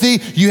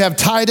Timothy, you have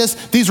Titus.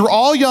 These were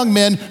all young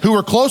men who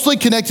were closely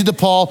connected to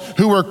Paul,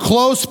 who were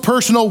close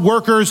personal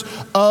workers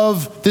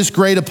of this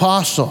great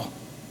apostle.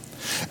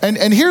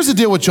 And here's the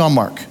deal with John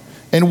Mark,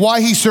 and why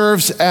he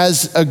serves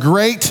as a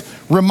great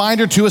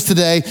reminder to us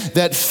today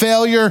that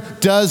failure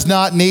does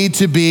not need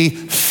to be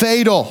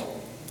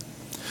fatal.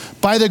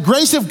 By the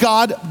grace of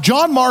God,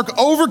 John Mark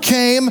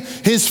overcame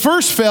his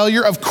first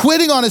failure of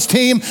quitting on his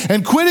team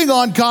and quitting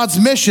on God's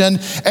mission,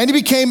 and he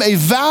became a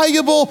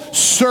valuable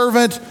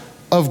servant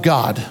of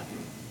God.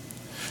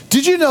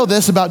 Did you know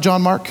this about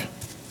John Mark?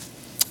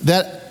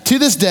 That to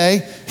this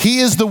day, he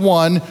is the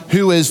one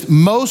who is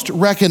most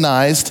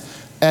recognized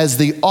as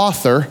the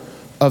author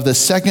of the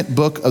second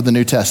book of the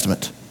New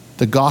Testament,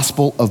 the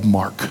Gospel of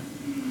Mark.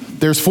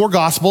 There's 4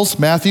 Gospels: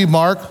 Matthew,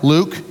 Mark,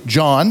 Luke,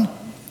 John.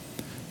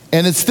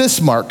 And it's this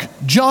Mark,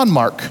 John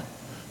Mark,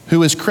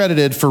 who is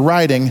credited for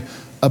writing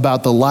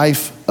about the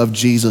life of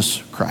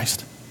Jesus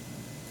Christ.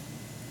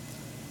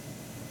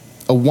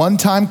 A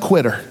one-time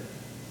quitter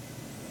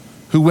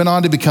who went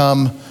on to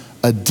become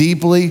a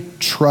deeply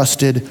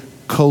trusted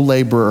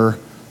co-laborer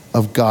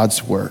of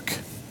God's work.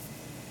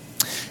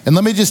 And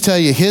let me just tell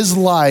you, his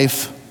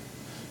life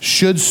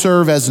should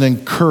serve as an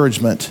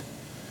encouragement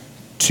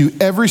to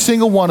every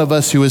single one of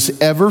us who has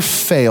ever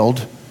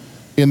failed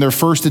in their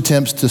first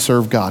attempts to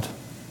serve God.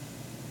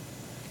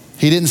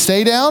 He didn't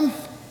stay down.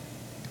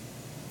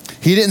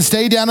 He didn't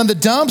stay down in the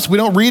dumps. We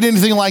don't read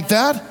anything like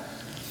that.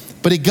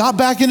 But he got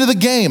back into the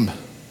game.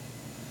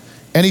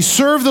 And he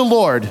served the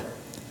Lord.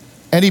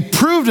 And he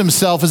proved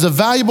himself as a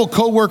valuable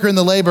co-worker in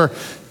the labor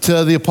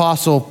to the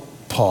Apostle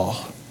Paul.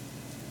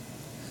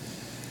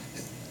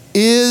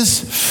 Is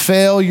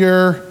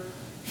failure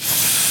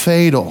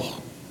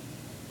fatal?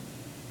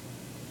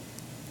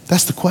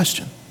 That's the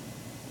question.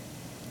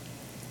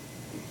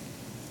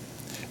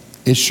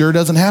 It sure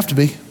doesn't have to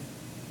be.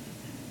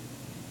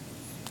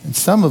 And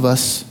some of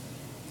us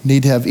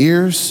need to have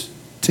ears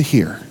to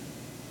hear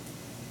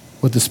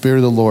what the Spirit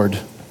of the Lord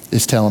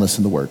is telling us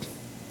in the Word.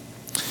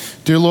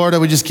 Dear Lord, I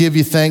would just give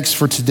you thanks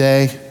for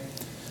today.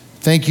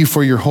 Thank you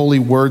for your holy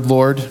word,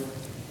 Lord.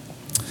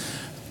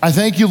 I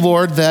thank you,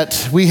 Lord,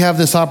 that we have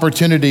this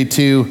opportunity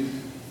to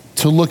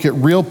look at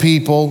real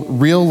people,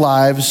 real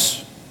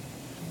lives,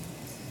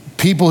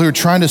 people who are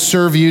trying to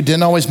serve you,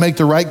 didn't always make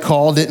the right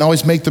call, didn't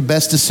always make the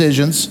best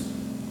decisions.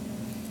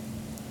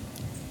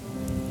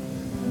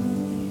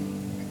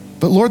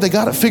 But Lord, they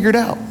got it figured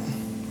out.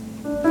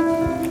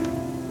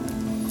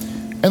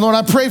 And Lord,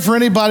 I pray for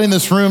anybody in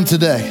this room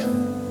today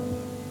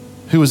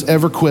who has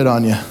ever quit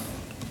on you,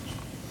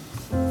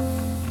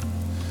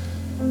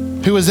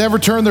 who has ever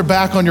turned their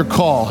back on your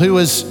call, who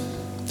has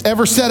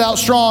ever set out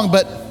strong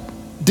but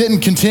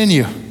didn't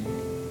continue.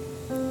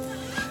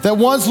 That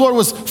once, Lord,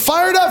 was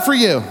fired up for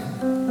you,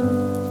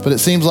 but it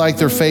seems like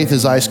their faith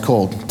is ice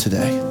cold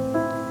today.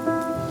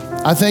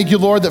 I thank you,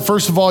 Lord, that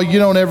first of all, you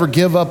don't ever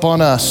give up on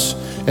us.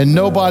 And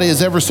nobody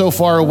is ever so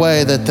far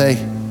away that they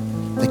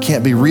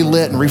can't be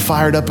relit and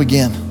refired up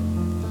again.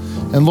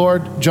 And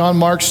Lord, John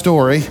Mark's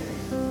story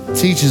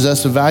teaches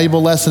us a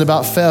valuable lesson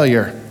about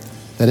failure,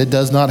 that it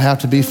does not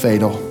have to be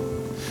fatal.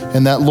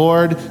 And that,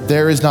 Lord,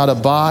 there is not a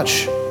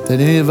botch that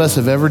any of us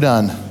have ever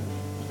done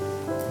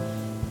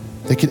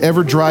that could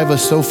ever drive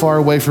us so far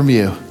away from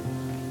you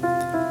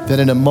that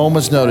in a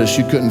moment's notice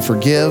you couldn't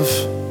forgive.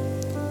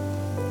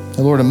 And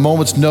Lord, in a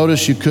moment's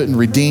notice you couldn't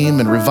redeem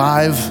and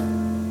revive.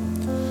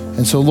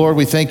 And so, Lord,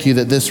 we thank you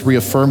that this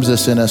reaffirms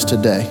this in us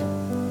today.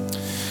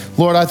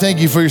 Lord, I thank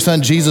you for your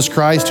Son, Jesus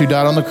Christ, who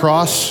died on the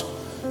cross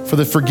for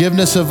the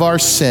forgiveness of our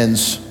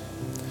sins.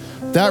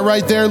 That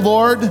right there,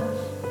 Lord,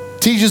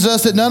 teaches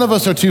us that none of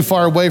us are too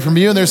far away from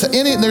you, and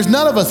there's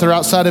none of us that are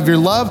outside of your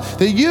love,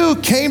 that you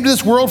came to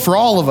this world for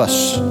all of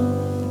us.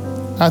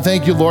 I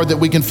thank you, Lord, that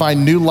we can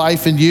find new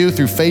life in you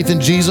through faith in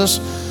Jesus.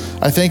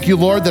 I thank you,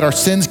 Lord, that our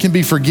sins can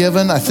be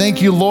forgiven. I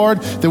thank you,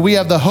 Lord, that we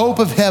have the hope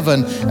of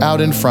heaven out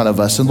in front of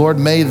us. And Lord,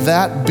 may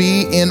that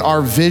be in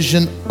our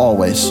vision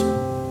always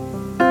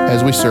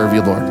as we serve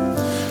you,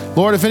 Lord.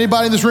 Lord, if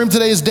anybody in this room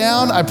today is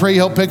down, I pray you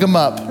help pick them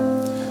up.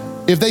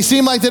 If they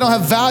seem like they don't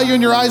have value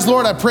in your eyes,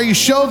 Lord, I pray you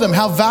show them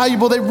how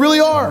valuable they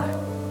really are.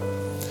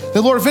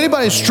 That, Lord, if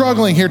anybody is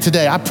struggling here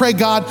today, I pray,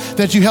 God,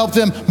 that you help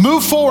them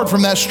move forward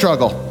from that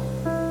struggle.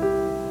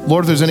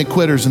 Lord, if there's any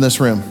quitters in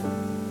this room,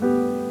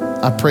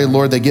 I pray,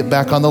 Lord, they get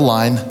back on the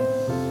line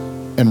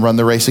and run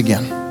the race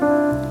again.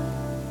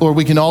 Lord,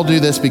 we can all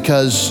do this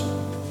because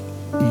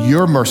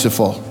you're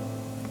merciful.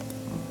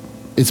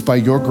 It's by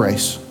your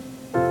grace.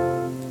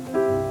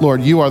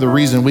 Lord, you are the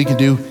reason we can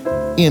do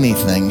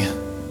anything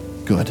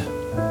good.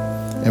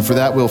 And for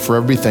that, we'll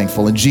forever be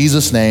thankful. In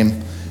Jesus'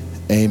 name,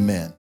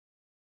 amen.